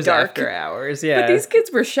thought it was dark. After hours, yeah. But these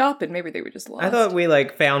kids were shopping. Maybe they were just lost. I thought we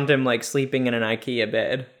found him sleeping in an IKEA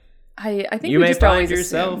bed. I think you we may just find always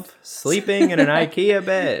yourself assumed. sleeping in an IKEA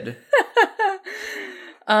bed.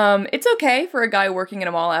 It's okay for a guy working in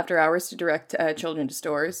a mall after hours to direct children to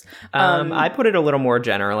stores. I put it a little more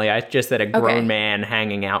generally. I just said a grown man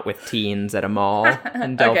hanging out with teens at a mall,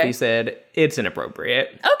 and Delphi said it's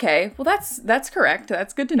inappropriate. Okay, well that's correct.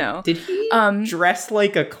 That's good to know. Did he dress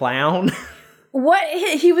like a clown? What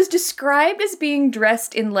he was described as being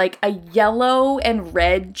dressed in like a yellow and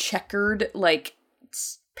red checkered like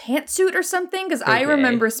pantsuit or something, because I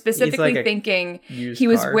remember specifically thinking he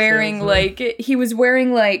was wearing like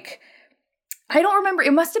I don't remember.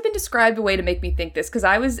 It must have been described a way to make me think this, because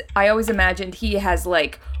I always imagined he has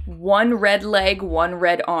like one red leg, one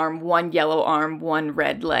red arm, one yellow arm, one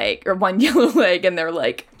red leg, or one yellow leg, and they're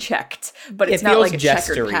like checked, but it's not like a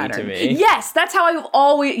checkered pattern. To me. Yes, that's how I've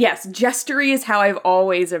always. Yes, gestury is how I've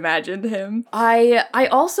always imagined him. I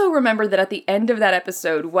also remember that at the end of that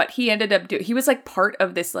episode, what he ended up doing, he was like part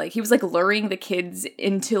of this, like he was like luring the kids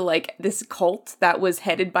into like this cult that was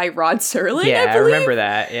headed by Rod Serling. Yeah, I remember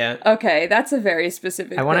that. Yeah. Okay, that's a very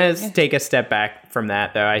specific. I want to take a step back from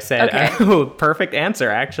that, though. I said, perfect answer,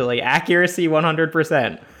 actually. Accuracy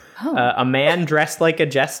 100%. A man dressed like a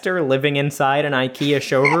jester living inside an IKEA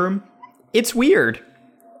showroom. It's weird.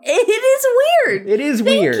 It is weird. It is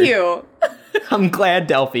weird. Thank you. I'm glad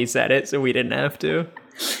Delphi said it, so we didn't have to.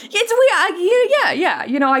 It's weird. Yeah.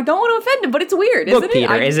 You know, I don't want to offend him, but it's weird, isn't it? Look,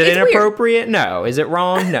 Peter, is it inappropriate? Weird. No. Is it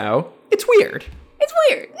wrong? No. It's weird. It's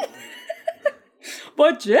weird.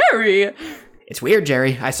 But Jerry... It's weird,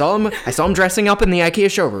 Jerry. I saw him dressing up in the IKEA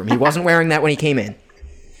showroom. He wasn't wearing that when he came in.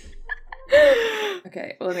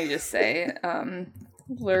 Okay, let me just say,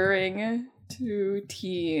 luring two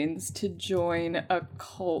teens to join a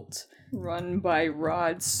cult run by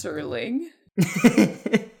Rod Serling.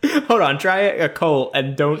 Hold on, try a cult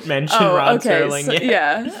and don't mention Rod Serling yet.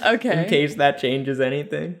 Yeah, okay. In case that changes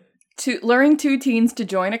anything. Luring two teens to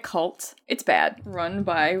join a cult. It's bad. Run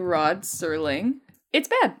by Rod Serling. It's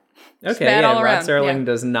bad. Okay, yeah, Rod Serling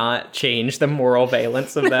does not change the moral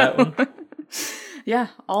valence of that one. Yeah,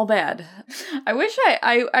 all bad. I wish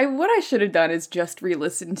what I should have done is just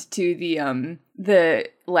re-listened to the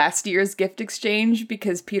last year's gift exchange,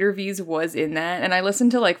 because Peter V's was in that, and I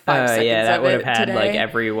listened to like 5 seconds yeah, that of would it have had today. like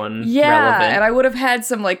everyone relevant. And I would have had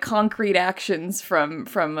some like concrete actions from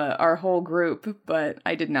our whole group, but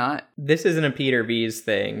I did not. This isn't a Peter V's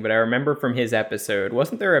thing, but I remember from his episode,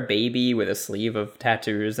 wasn't there a baby with a sleeve of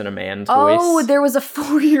tattoos and a man's voice? Oh, there was a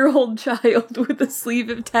 4-year-old child with a sleeve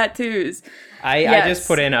of tattoos. I just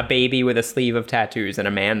put in a baby with a sleeve of tattoos and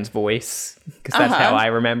a man's voice, because that's how I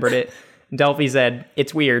remembered it. Delphi said,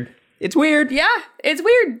 it's weird. It's weird. Yeah, it's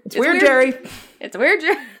weird. It's weird, Jerry. It's weird,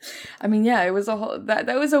 Jerry. I mean, yeah, it was a whole, that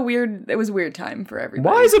was a weird time for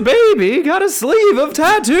everybody. Why's a baby got a sleeve of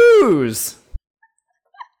tattoos?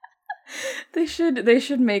 They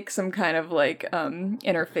should make some kind of like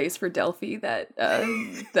interface for Delphi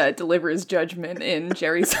that delivers judgment in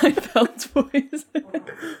Jerry Seinfeld's voice.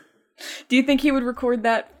 Do you think he would record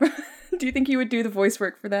that? Do you think he would do the voice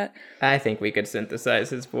work for that? I think we could synthesize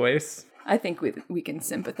his voice. I think we can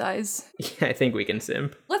sympathize. Yeah, I think we can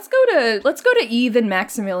simp. Let's go to Eve and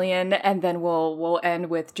Maximilian, and then we'll end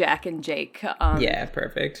with Jack and Jake. Yeah,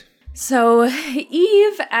 perfect. So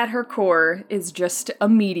Eve, at her core, is just a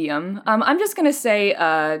medium. I'm just gonna say,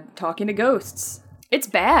 talking to ghosts. It's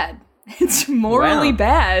bad. It's morally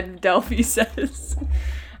bad, Delphi says.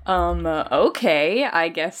 Okay, I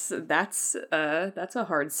guess that's a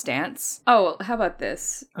hard stance. Oh, how about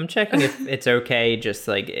this? I'm checking if it's okay, just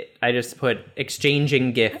like, I just put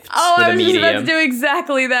exchanging gifts with a medium. Oh, I was just about to do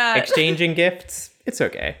exactly that. Exchanging gifts, it's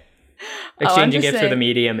okay. Exchanging gifts with a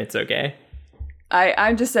medium, it's okay.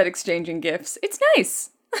 I just said exchanging gifts. It's nice.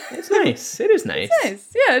 It's nice. It is nice. It's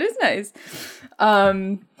nice. Yeah, it is nice.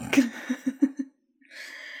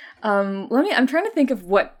 I'm trying to think of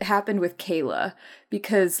what happened with Kayla,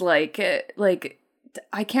 because like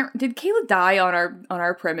I can't. Did Kayla die on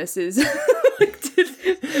our premises?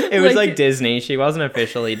 It was like Disney. She wasn't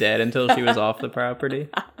officially dead until she was off the property.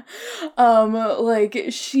 Like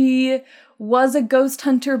she was a ghost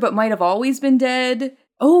hunter, but might have always been dead.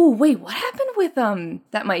 Oh wait, what happened with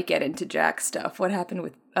that might get into Jack's stuff. What happened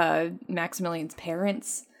with Maximilian's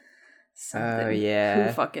parents? Something. Oh, yeah.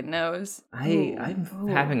 Who fucking knows? I'm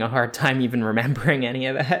having a hard time even remembering any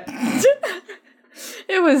of that.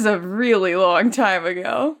 It was a really long time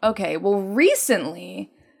ago. Okay, well,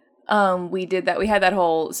 recently, we did that. We had that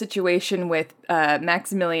whole situation with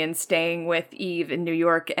Maximilian staying with Eve in New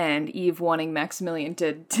York, and Eve wanting Maximilian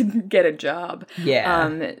to get a job.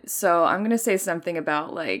 Yeah. So I'm gonna say something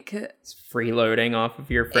about like it's freeloading off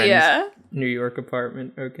of your friend's New York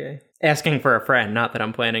apartment. Okay. Asking for a friend. Not that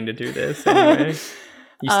I'm planning to do this anyway.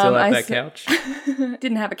 You still have that couch?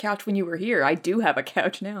 Didn't have a couch when you were here. I do have a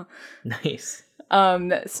couch now. Nice.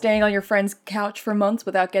 Staying on your friend's couch for months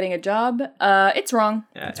without getting a job, it's wrong.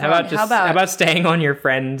 How about staying on your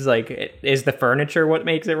friend's, like, is the furniture what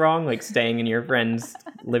makes it wrong? Like staying in your friend's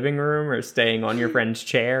living room or staying on your friend's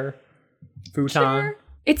chair? Futon? Chair?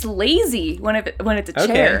 It's lazy when it's a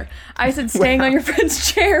chair. I said staying on your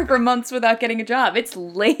friend's chair for months without getting a job. It's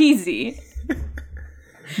lazy.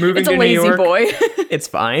 Moving it's a to lazy New York, boy. It's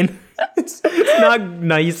fine. It's not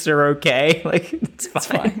nice or okay. Like, it's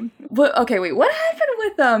fine. But okay, wait. What happened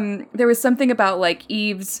with there was something about like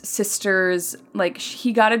Eve's sisters. Like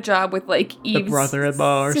he got a job with like Eve's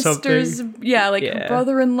brother-in-law or sisters. something. Yeah, like her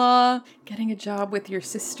brother-in-law getting a job with your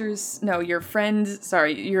sister's. No, your friend.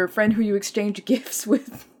 Sorry, your friend who you exchange gifts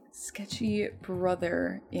with. Sketchy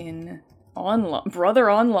brother-in-law.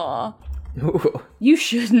 Ooh. You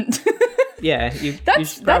shouldn't. Yeah,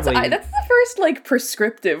 that's the first like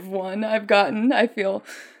prescriptive one I've gotten. I feel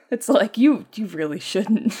it's like you really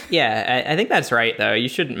shouldn't. Yeah, I think that's right though. You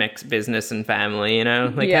shouldn't mix business and family. You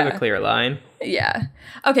know, like have a clear line. Yeah.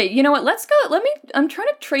 Okay. You know what? Let's go. I'm trying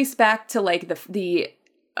to trace back to like the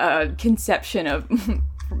conception of.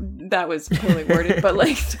 That was poorly worded, but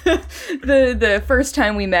like the first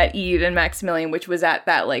time we met Eve and Maximilian, which was at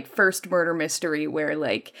that like first murder mystery where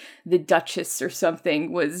like the Duchess or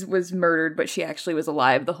something was murdered, but she actually was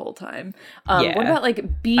alive the whole time. What about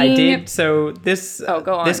like being? I did. So this. Oh,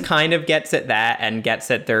 go on. This kind of gets at that and gets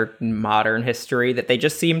at their modern history that they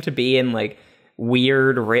just seem to be in like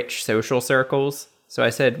weird, rich social circles. So I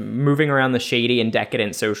said moving around the shady and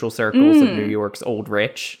decadent social circles of New York's old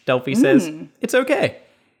rich. Delphi says it's okay.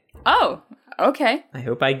 Oh, okay. I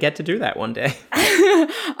hope I get to do that one day.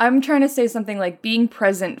 I'm trying to say something like being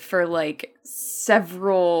present for like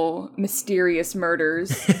several mysterious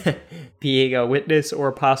murders. Being a witness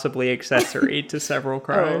or possibly accessory to several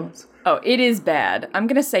crimes. Oh, it is bad. I'm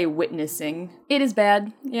going to say witnessing. It is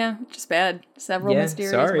bad. Yeah, just bad. Several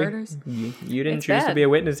mysterious murders. You didn't choose to be a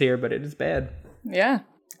witness here, but it is bad. Yeah.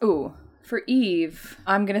 Ooh, for Eve,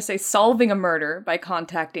 I'm going to say solving a murder by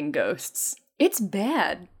contacting ghosts. It's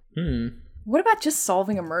bad. What about just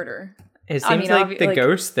solving a murder? It seems like the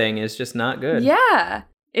ghost thing is just not good. Yeah,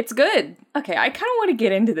 it's good. Okay, I kind of want to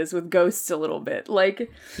get into this with ghosts a little bit.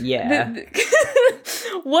 Like, yeah.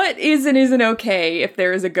 What is and isn't okay if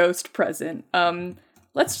there is a ghost present?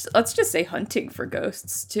 Let's just say hunting for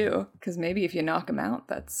ghosts too, because maybe if you knock them out,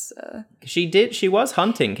 that's. She was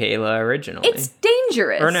hunting Kayla originally. It's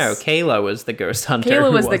dangerous. Or no, Kayla was the ghost hunter.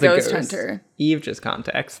 Kayla was the ghost hunter. Eve just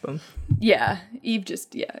contacts them. Yeah, Eve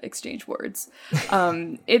just exchange words.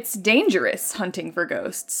 It's dangerous hunting for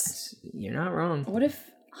ghosts. You're not wrong. What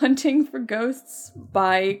if hunting for ghosts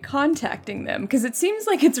by contacting them? Because it seems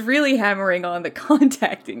like it's really hammering on the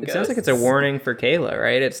contacting ghosts. It sounds like it's a warning for Kayla,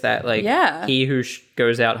 right? It's that, like, he who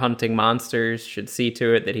goes out hunting monsters should see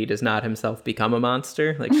to it that he does not himself become a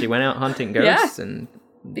monster. Like, she went out hunting ghosts and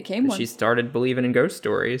became one. She started believing in ghost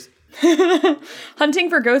stories. Hunting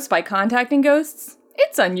for ghosts by contacting ghosts?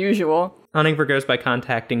 It's unusual. Hunting for ghosts by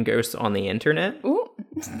contacting ghosts on the internet? Ooh.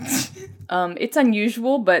 It's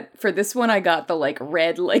unusual, but for this one I got the like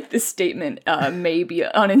red, like this statement may be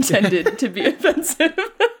unintended to be offensive.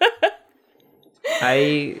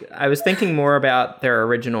 I was thinking more about their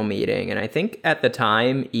original meeting, and I think at the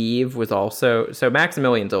time Eve was also, so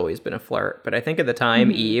Maximilian's always been a flirt, but I think at the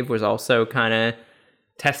time Eve was also kind of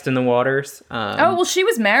testing the waters. She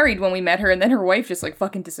was married when we met her, and then her wife just like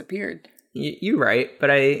fucking disappeared. You're right, but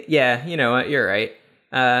you know what, you're right.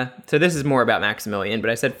 So this is more about Maximilian, but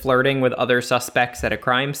I said flirting with other suspects at a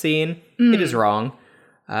crime scene. It is wrong.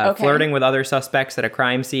 Flirting with other suspects at a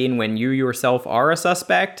crime scene when you yourself are a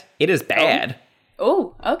suspect, it is bad.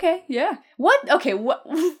 Oh, okay, yeah. What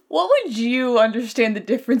would you understand the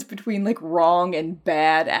difference between like wrong and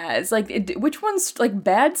bad as? Like, which one's like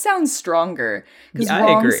bad sounds stronger? Because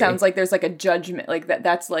wrong sounds like there's like a judgment, like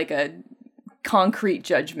that's like a concrete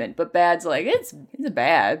judgment, but bad's like it's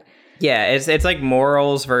bad. Yeah, it's like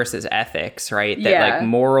morals versus ethics, right? That like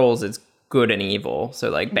morals is good and evil,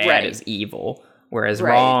 so like bad is evil, whereas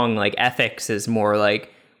wrong, like ethics is more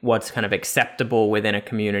like what's kind of acceptable within a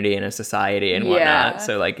community and a society and whatnot.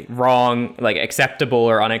 So like wrong, like acceptable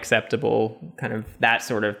or unacceptable, kind of that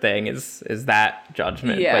sort of thing is that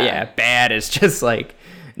judgment. But yeah, bad is just like,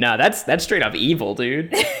 no, that's straight up evil,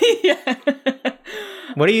 dude. Yeah.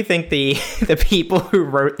 What do you think the people who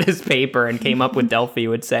wrote this paper and came up with Delphi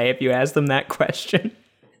would say if you asked them that question?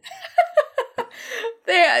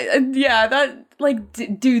 Do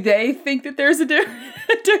they think that there's a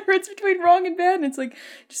difference between wrong and bad? And it's like,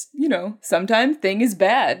 just, sometimes thing is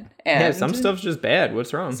bad. And yeah, some stuff's just bad.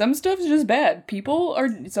 What's wrong? Some stuff's just bad.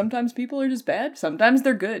 Sometimes people are just bad. Sometimes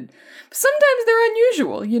they're good. Sometimes they're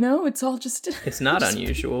unusual, It's all just... It's not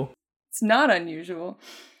unusual. It's not unusual.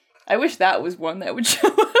 I wish that was one that would show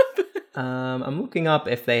up. I'm looking up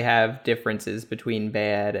if they have differences between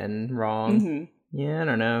bad and wrong. Mm-hmm. Yeah, I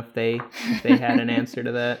don't know if they had an answer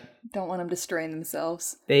to that. Don't want them to strain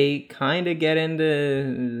themselves. They kind of get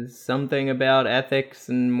into something about ethics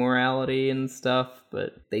and morality and stuff,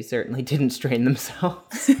 but they certainly didn't strain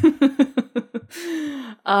themselves.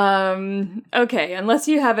 Okay, unless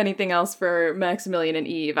you have anything else for Maximilian and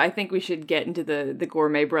Eve, I think we should get into the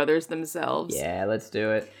Gourmet brothers themselves. Yeah, let's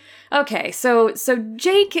do it. Okay, so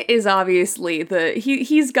Jake is obviously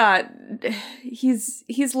he's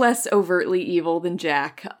less overtly evil than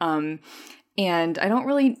Jack. And I don't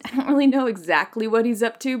really know exactly what he's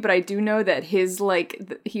up to, but I do know that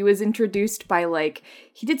he was introduced by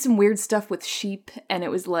he did some weird stuff with sheep, and it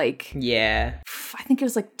was yeah, I think it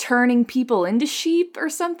was turning people into sheep or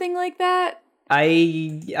something like that.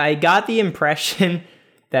 I got the impression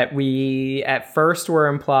that we at first were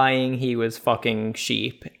implying he was fucking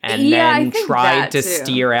sheep and then tried to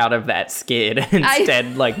steer out of that skid and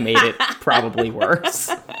instead made it probably worse.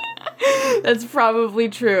 That's probably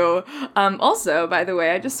true. Also, by the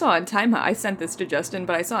way, I just saw on Time Hop, I sent this to Justin,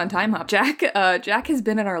 but I saw on Time Hop, Jack has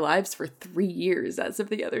been in our lives for 3 years as of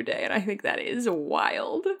the other day, and I think that is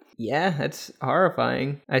wild. Yeah, that's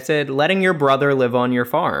horrifying. I said, letting your brother live on your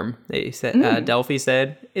farm. They said, Delphi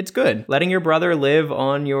said, it's good. Letting your brother live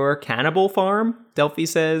on your cannibal farm? Delphi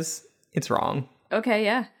says, it's wrong. Okay,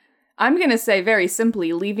 yeah. I'm gonna say very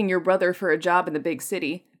simply, leaving your brother for a job in the big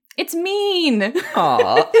city. It's mean.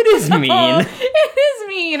 Aw, it is mean. It is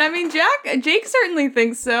mean. I mean, Jake certainly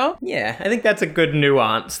thinks so. Yeah, I think that's a good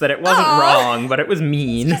nuance, that it wasn't wrong, but it was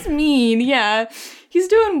mean. It's just mean, yeah. He's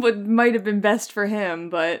doing what might have been best for him,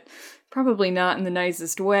 but probably not in the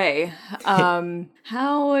nicest way.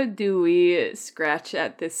 How do we scratch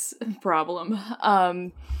at this problem?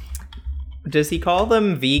 Does he call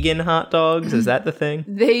them vegan hot dogs? Is that the thing?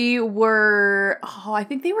 They were, I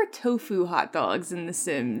think they were tofu hot dogs in The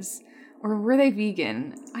Sims. Or were they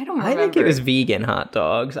vegan? I don't remember. I think it was vegan hot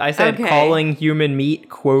dogs. I said calling human meat,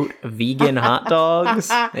 quote, vegan hot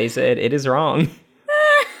dogs. They said it is wrong.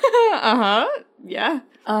 Uh-huh. Yeah.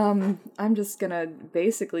 I'm just gonna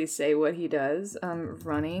basically say what he does.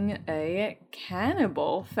 Running a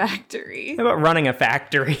cannibal factory. How about running a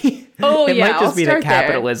factory? Oh, it yeah, might just be that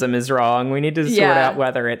capitalism is wrong. We need to sort out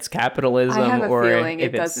whether it's capitalism or I have a feeling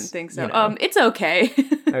it doesn't think so. It's okay.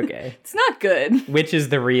 Okay. It's not good. Which is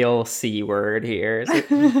the real C word here? Is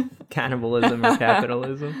it cannibalism or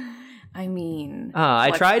capitalism? I mean,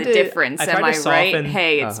 I tried the to difference? Am I soften, right?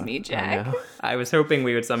 Hey, it's me, Jack. I was hoping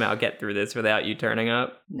we would somehow get through this without you turning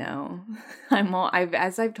up. No,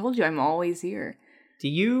 as I've told you, I'm always here. Do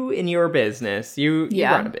you, in your business, you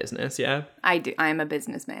run a business, yeah? I do. I'm a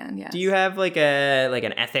businessman. Yes. Do you have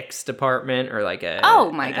an ethics department or an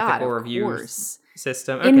ethical review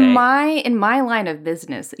system? Okay. In my line of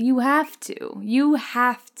business, you have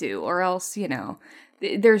to, or else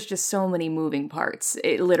there's just so many moving parts.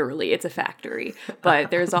 It's a factory, but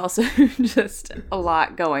there's also just a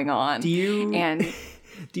lot going on. Is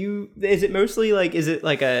it mostly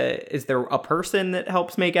is there a person that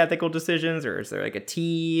helps make ethical decisions, or is there a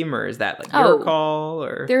team, or is that your call,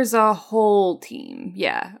 or? There's a whole team.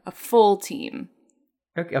 Yeah, a full team.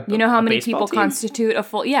 Okay, you know how many people constitute a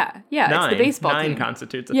full? Yeah, 9, it's the baseball team. 9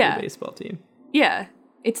 constitutes a full baseball team. Yeah,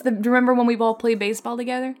 remember when we've all played baseball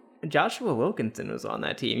together? Joshua Wilkinson was on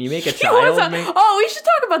that team. You make a child. Oh, we should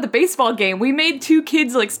talk about the baseball game. We made 2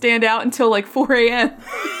 kids stand out until 4 a.m.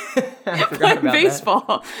 playing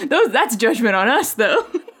baseball. That's judgment on us, though.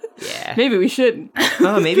 Yeah. Maybe we shouldn't.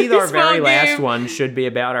 Oh, maybe our very last one should be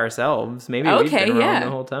about ourselves. Maybe we've been wrong the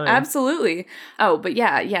whole time. Absolutely. Oh, but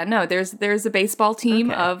no, there's a baseball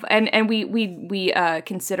team of, and we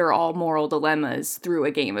consider all moral dilemmas through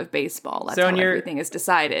a game of baseball. That's how everything is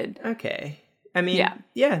decided. Okay. I mean,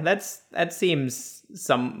 yeah, that seems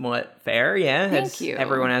somewhat fair. Yeah, Thank you.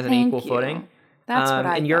 Everyone has an equal footing. That's what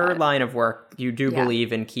I in your line of work, you do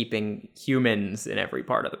believe in keeping humans in every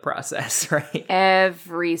part of the process, right?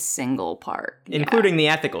 Every single part, including the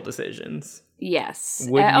ethical decisions. Yes.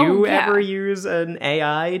 Would you ever use an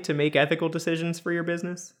AI to make ethical decisions for your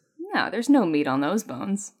business? No, there's no meat on those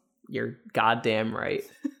bones. You're goddamn right.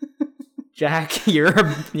 Jack,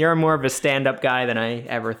 you're more of a stand-up guy than I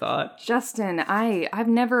ever thought. Justin, I've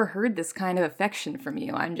never heard this kind of affection from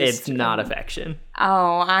you. It's not affection.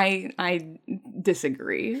 Oh, I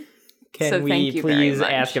disagree. Can So we thank you very please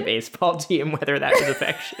much. ask a baseball team whether that was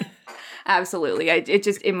affection? Absolutely.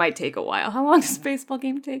 It might take a while. How long does a baseball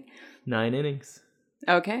game take? 9 innings.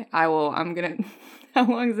 Okay, how long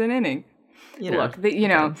is an inning? Look,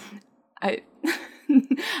 I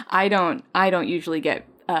I don't usually get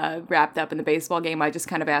wrapped up in the baseball game. I just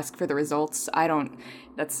kind of ask for the results.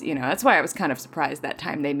 That's why I was kind of surprised that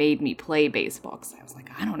time they made me play baseball, because I was like,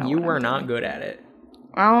 I don't know. You what were I'm not doing. good at it.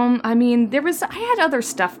 I mean, I had other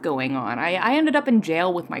stuff going on. I ended up in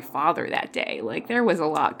jail with my father that day. Like, there was a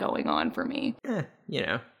lot going on for me.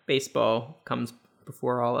 Baseball comes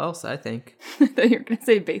before all else, I think. I thought you were going to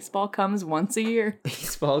say baseball comes once a year.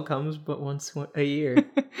 Baseball comes but once a year.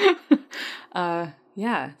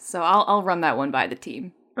 Yeah, so I'll run that one by the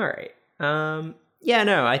team. All right.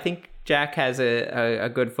 I think Jack has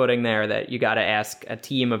a good footing there, that you got to ask a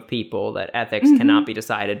team of people, that ethics cannot be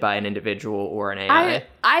decided by an individual or an AI.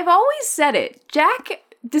 I've always said it. Jack,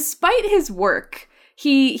 despite his work,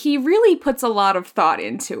 he really puts a lot of thought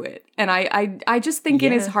into it. And I just think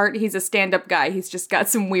in his heart he's a stand-up guy. He's just got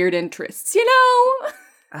some weird interests, you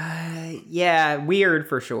know? Weird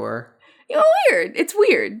for sure. Weird. It's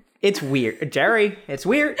weird. It's weird. Jerry, it's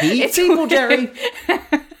weird. He eats people, Jerry.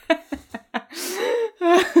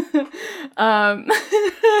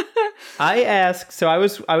 I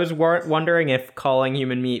was wondering if calling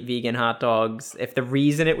human meat vegan hot dogs, if the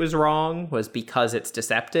reason it was wrong was because it's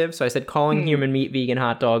deceptive. So I said calling human meat vegan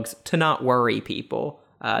hot dogs to not worry people.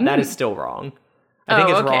 That is still wrong. I think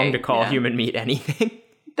it's wrong to call human meat anything.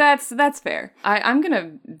 That's fair. I'm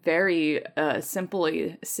gonna very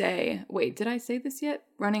simply say, wait, did I say this yet?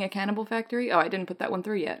 Running a cannibal factory? Oh, I didn't put that one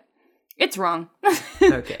through yet. It's wrong.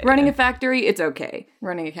 Okay. Running a factory, it's okay.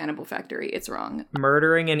 Running a cannibal factory, it's wrong.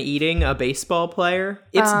 Murdering and eating a baseball player?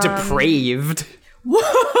 It's depraved.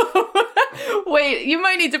 Whoa! Wait,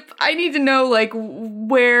 I need to know, like,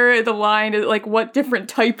 where the line is, like, what different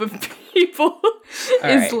type of people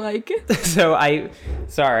is like. So I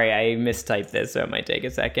mistyped this, so it might take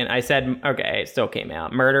a second. I said, okay, it still came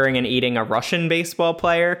out. Murdering and eating a Russian baseball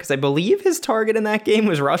player, because I believe his target in that game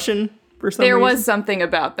was Russian. There was something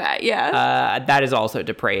about that, yeah. That is also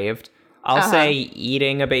depraved. I'll say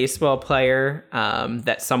eating a baseball player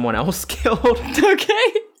that someone else killed.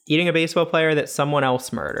 Okay. Eating a baseball player that someone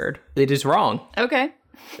else murdered. It is wrong. Okay.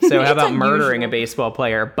 So how about murdering a baseball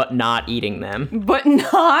player but not eating them? But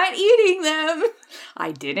not eating them.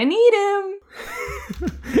 I didn't eat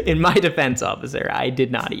him. In my defense, officer, I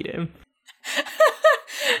did not eat him.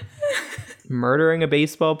 Murdering a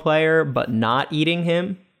baseball player but not eating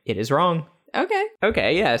him? It is wrong.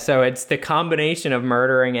 Okay, yeah, so it's the combination of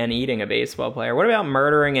murdering and eating a baseball player. What about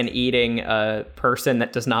murdering and eating a person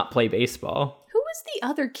that does not play baseball? Who was the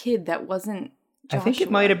other kid that wasn't Joshua? I think it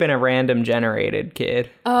might have been a random generated kid.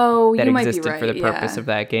 Oh, you might be right. That existed for the purpose of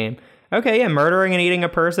that game. Okay, yeah, murdering and eating a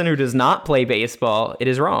person who does not play baseball, it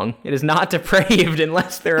is wrong. It is not depraved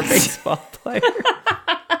unless they're a baseball player.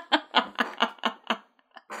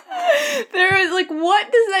 There is, like,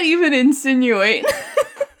 what does that even insinuate?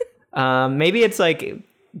 Maybe it's like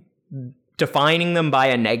defining them by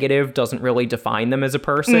a negative doesn't really define them as a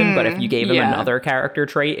person, but if you gave them another character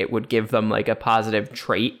trait, it would give them like a positive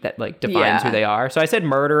trait that like defines who they are. So I said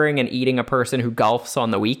murdering and eating a person who golfs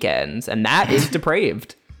on the weekends, and that is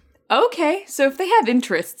depraved. Okay, so if they have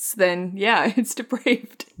interests, then yeah, it's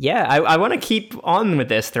depraved. Yeah, I want to keep on with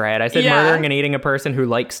this thread. I said murdering and eating a person who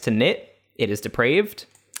likes to knit. It is depraved.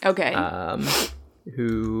 Okay.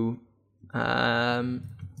 Who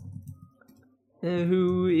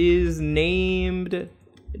is named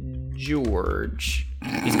George.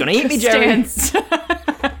 He's gonna eat me, Jerry.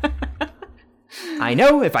 I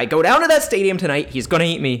know, if I go down to that stadium tonight, he's gonna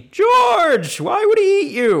eat me. George, why would he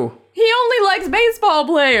eat you? He only likes baseball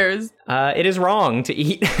players. It is wrong to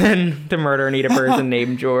eat and to murder and eat a person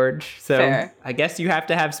named George. So fair. I guess you have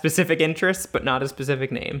to have specific interests, but not a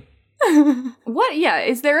specific name. What? Yeah.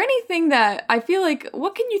 Is there anything that I feel like?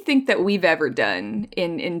 What can you think that we've ever done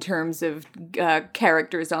in terms of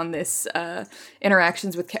characters on this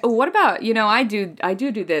interactions with? What about I do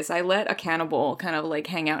this. I let a cannibal kind of like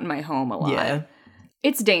hang out in my home a lot. Yeah.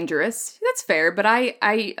 It's dangerous. That's fair, but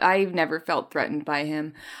I've never felt threatened by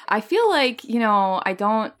him. I feel like,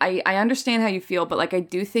 I understand how you feel, but like I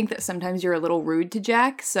do think that sometimes you're a little rude to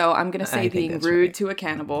Jack, so I'm going to say being rude to a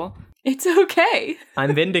cannibal. It's okay.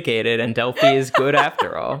 I'm vindicated, and Delphi is good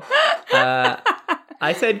after all.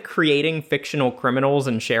 I said creating fictional criminals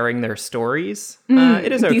and sharing their stories.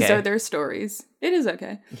 It is okay. These are their stories. It is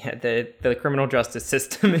okay. Yeah, the criminal justice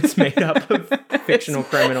system is made up of fictional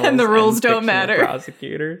criminals. And the rules don't matter.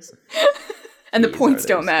 Prosecutors. And the points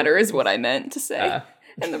don't matter is what I meant to say.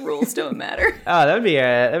 And the rules don't matter. Oh, that'd be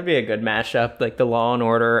a good mashup, like the Law and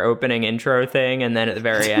Order opening intro thing, and then at the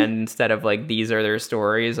very end, instead of like these are their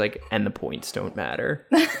stories, like and the points don't matter.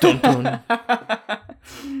 Dun, dun.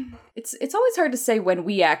 It's always hard to say when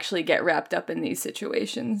we actually get wrapped up in these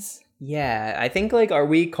situations. Yeah, I think like are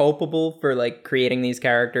we culpable for like creating these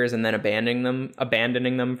characters and then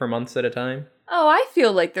abandoning them for months at a time? Oh, I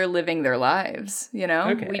feel like they're living their lives, you know?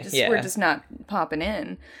 Okay, We're just not popping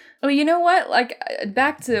in. Oh, you know what? Like,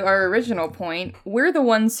 back to our original point, we're the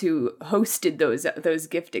ones who hosted those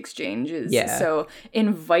gift exchanges. Yeah. So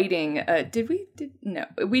inviting, no,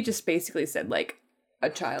 we just basically said like a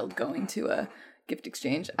child going to a gift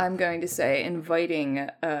exchange. I'm going to say inviting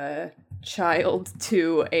a child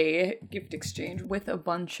to a gift exchange with a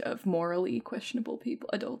bunch of morally questionable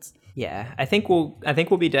adults. Yeah, I think we'll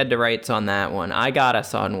be dead to rights on that one. I got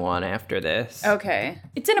us on one after this. Okay.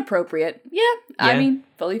 It's inappropriate. Yeah. I mean,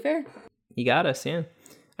 fully fair. You got us, yeah.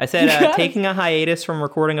 I said taking a hiatus from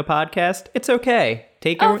recording a podcast, it's okay.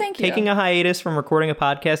 Taking a hiatus from recording a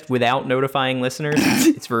podcast without notifying listeners,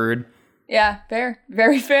 it's rude. Yeah, fair.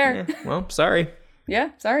 Very fair. Yeah, well, sorry.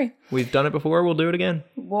 Yeah, sorry. We've done it before, we'll do it again.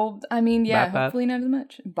 Well, I mean, yeah, bop, bop. Hopefully not as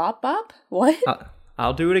much. Bop bop? What?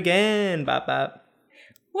 I'll do it again, bop bop.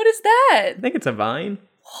 What is that? I think it's a Vine.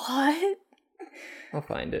 What? I'll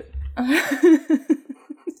find it.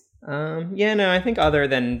 Yeah, no, I think other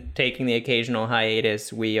than taking the occasional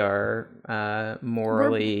hiatus, we are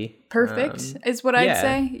morally... Perfect, is what I'd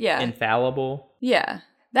say. Yeah. Infallible. Yeah.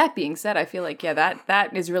 That being said, I feel like, that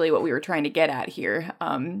is really what we were trying to get at here.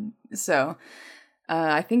 So...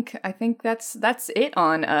 I think that's it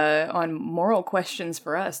on moral questions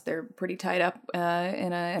for us. They're pretty tied up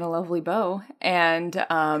in a lovely bow. And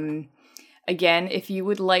again, if you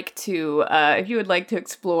would like to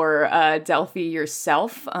explore Delphi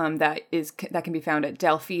yourself, that can be found at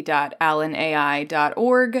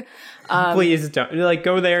delphi.alanai.org. Please don't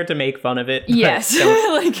go there to make fun of it. Yes,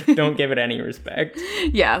 don't give it any respect.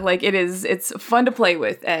 Yeah, it's fun to play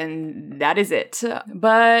with, and that is it.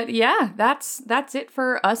 But yeah, that's it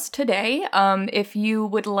for us today. If you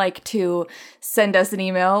would like to send us an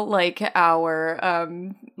email, like our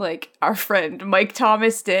friend Mike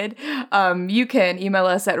Thomas did, you can email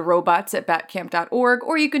us at robots@batcamp.org,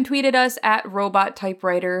 or you can tweet at us at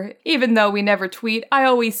robottypewriter. Even though we never tweet, I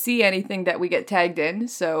always see anything that we get tagged in,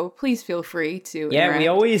 so please feel free to interact. We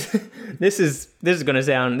always this is gonna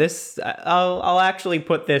sound I'll actually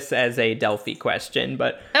put this as a Delphi question,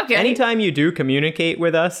 but okay. Anytime you do communicate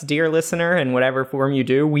with us, dear listener, in whatever form you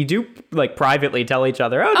do, we do like privately tell each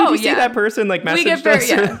other, did you see that person like messaged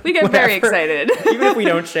us? We get very excited. Even if we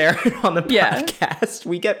don't share it on the podcast,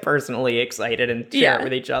 we get personally excited and share it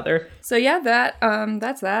with each other. So yeah,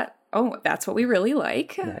 that's that. Oh, that's what we really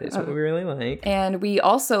like. That is what we really like. And we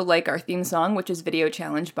also like our theme song, which is Video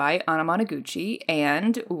Challenge by Anna Monoguchi.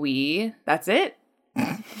 And that's it.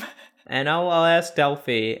 And I'll ask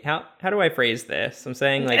Delphi, how do I phrase this? I'm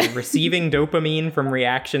saying like receiving dopamine from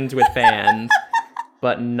reactions with fans,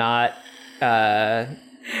 but not like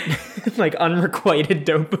unrequited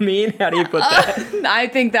dopamine. How do you put that? I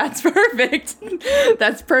think that's perfect.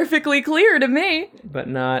 That's perfectly clear to me. But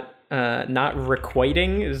not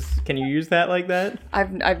requiting can you use that like that?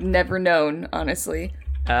 I've never known, honestly.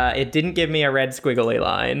 It didn't give me a red squiggly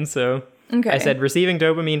line, so okay. I said receiving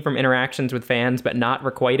dopamine from interactions with fans, but not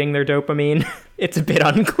requiting their dopamine. It's a bit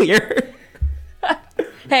unclear.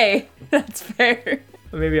 Hey, that's fair.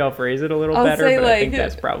 Maybe I'll phrase it a little better, but I think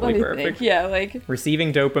that's probably perfect. Think. Yeah,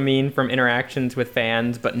 receiving dopamine from interactions with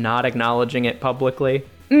fans, but not acknowledging it publicly.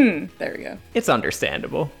 There we go. It's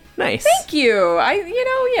understandable. Nice. Thank you.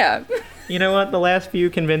 Yeah. You know what? The last few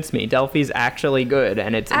convinced me. Delphi's actually good,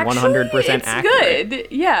 and it's 100% accurate. Good.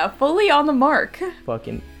 Yeah, fully on the mark.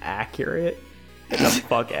 Fucking accurate. Get the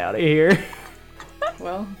fuck out of here.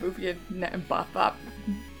 Well, boop you, bop bop.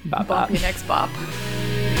 Bop Bop bop. your next bop.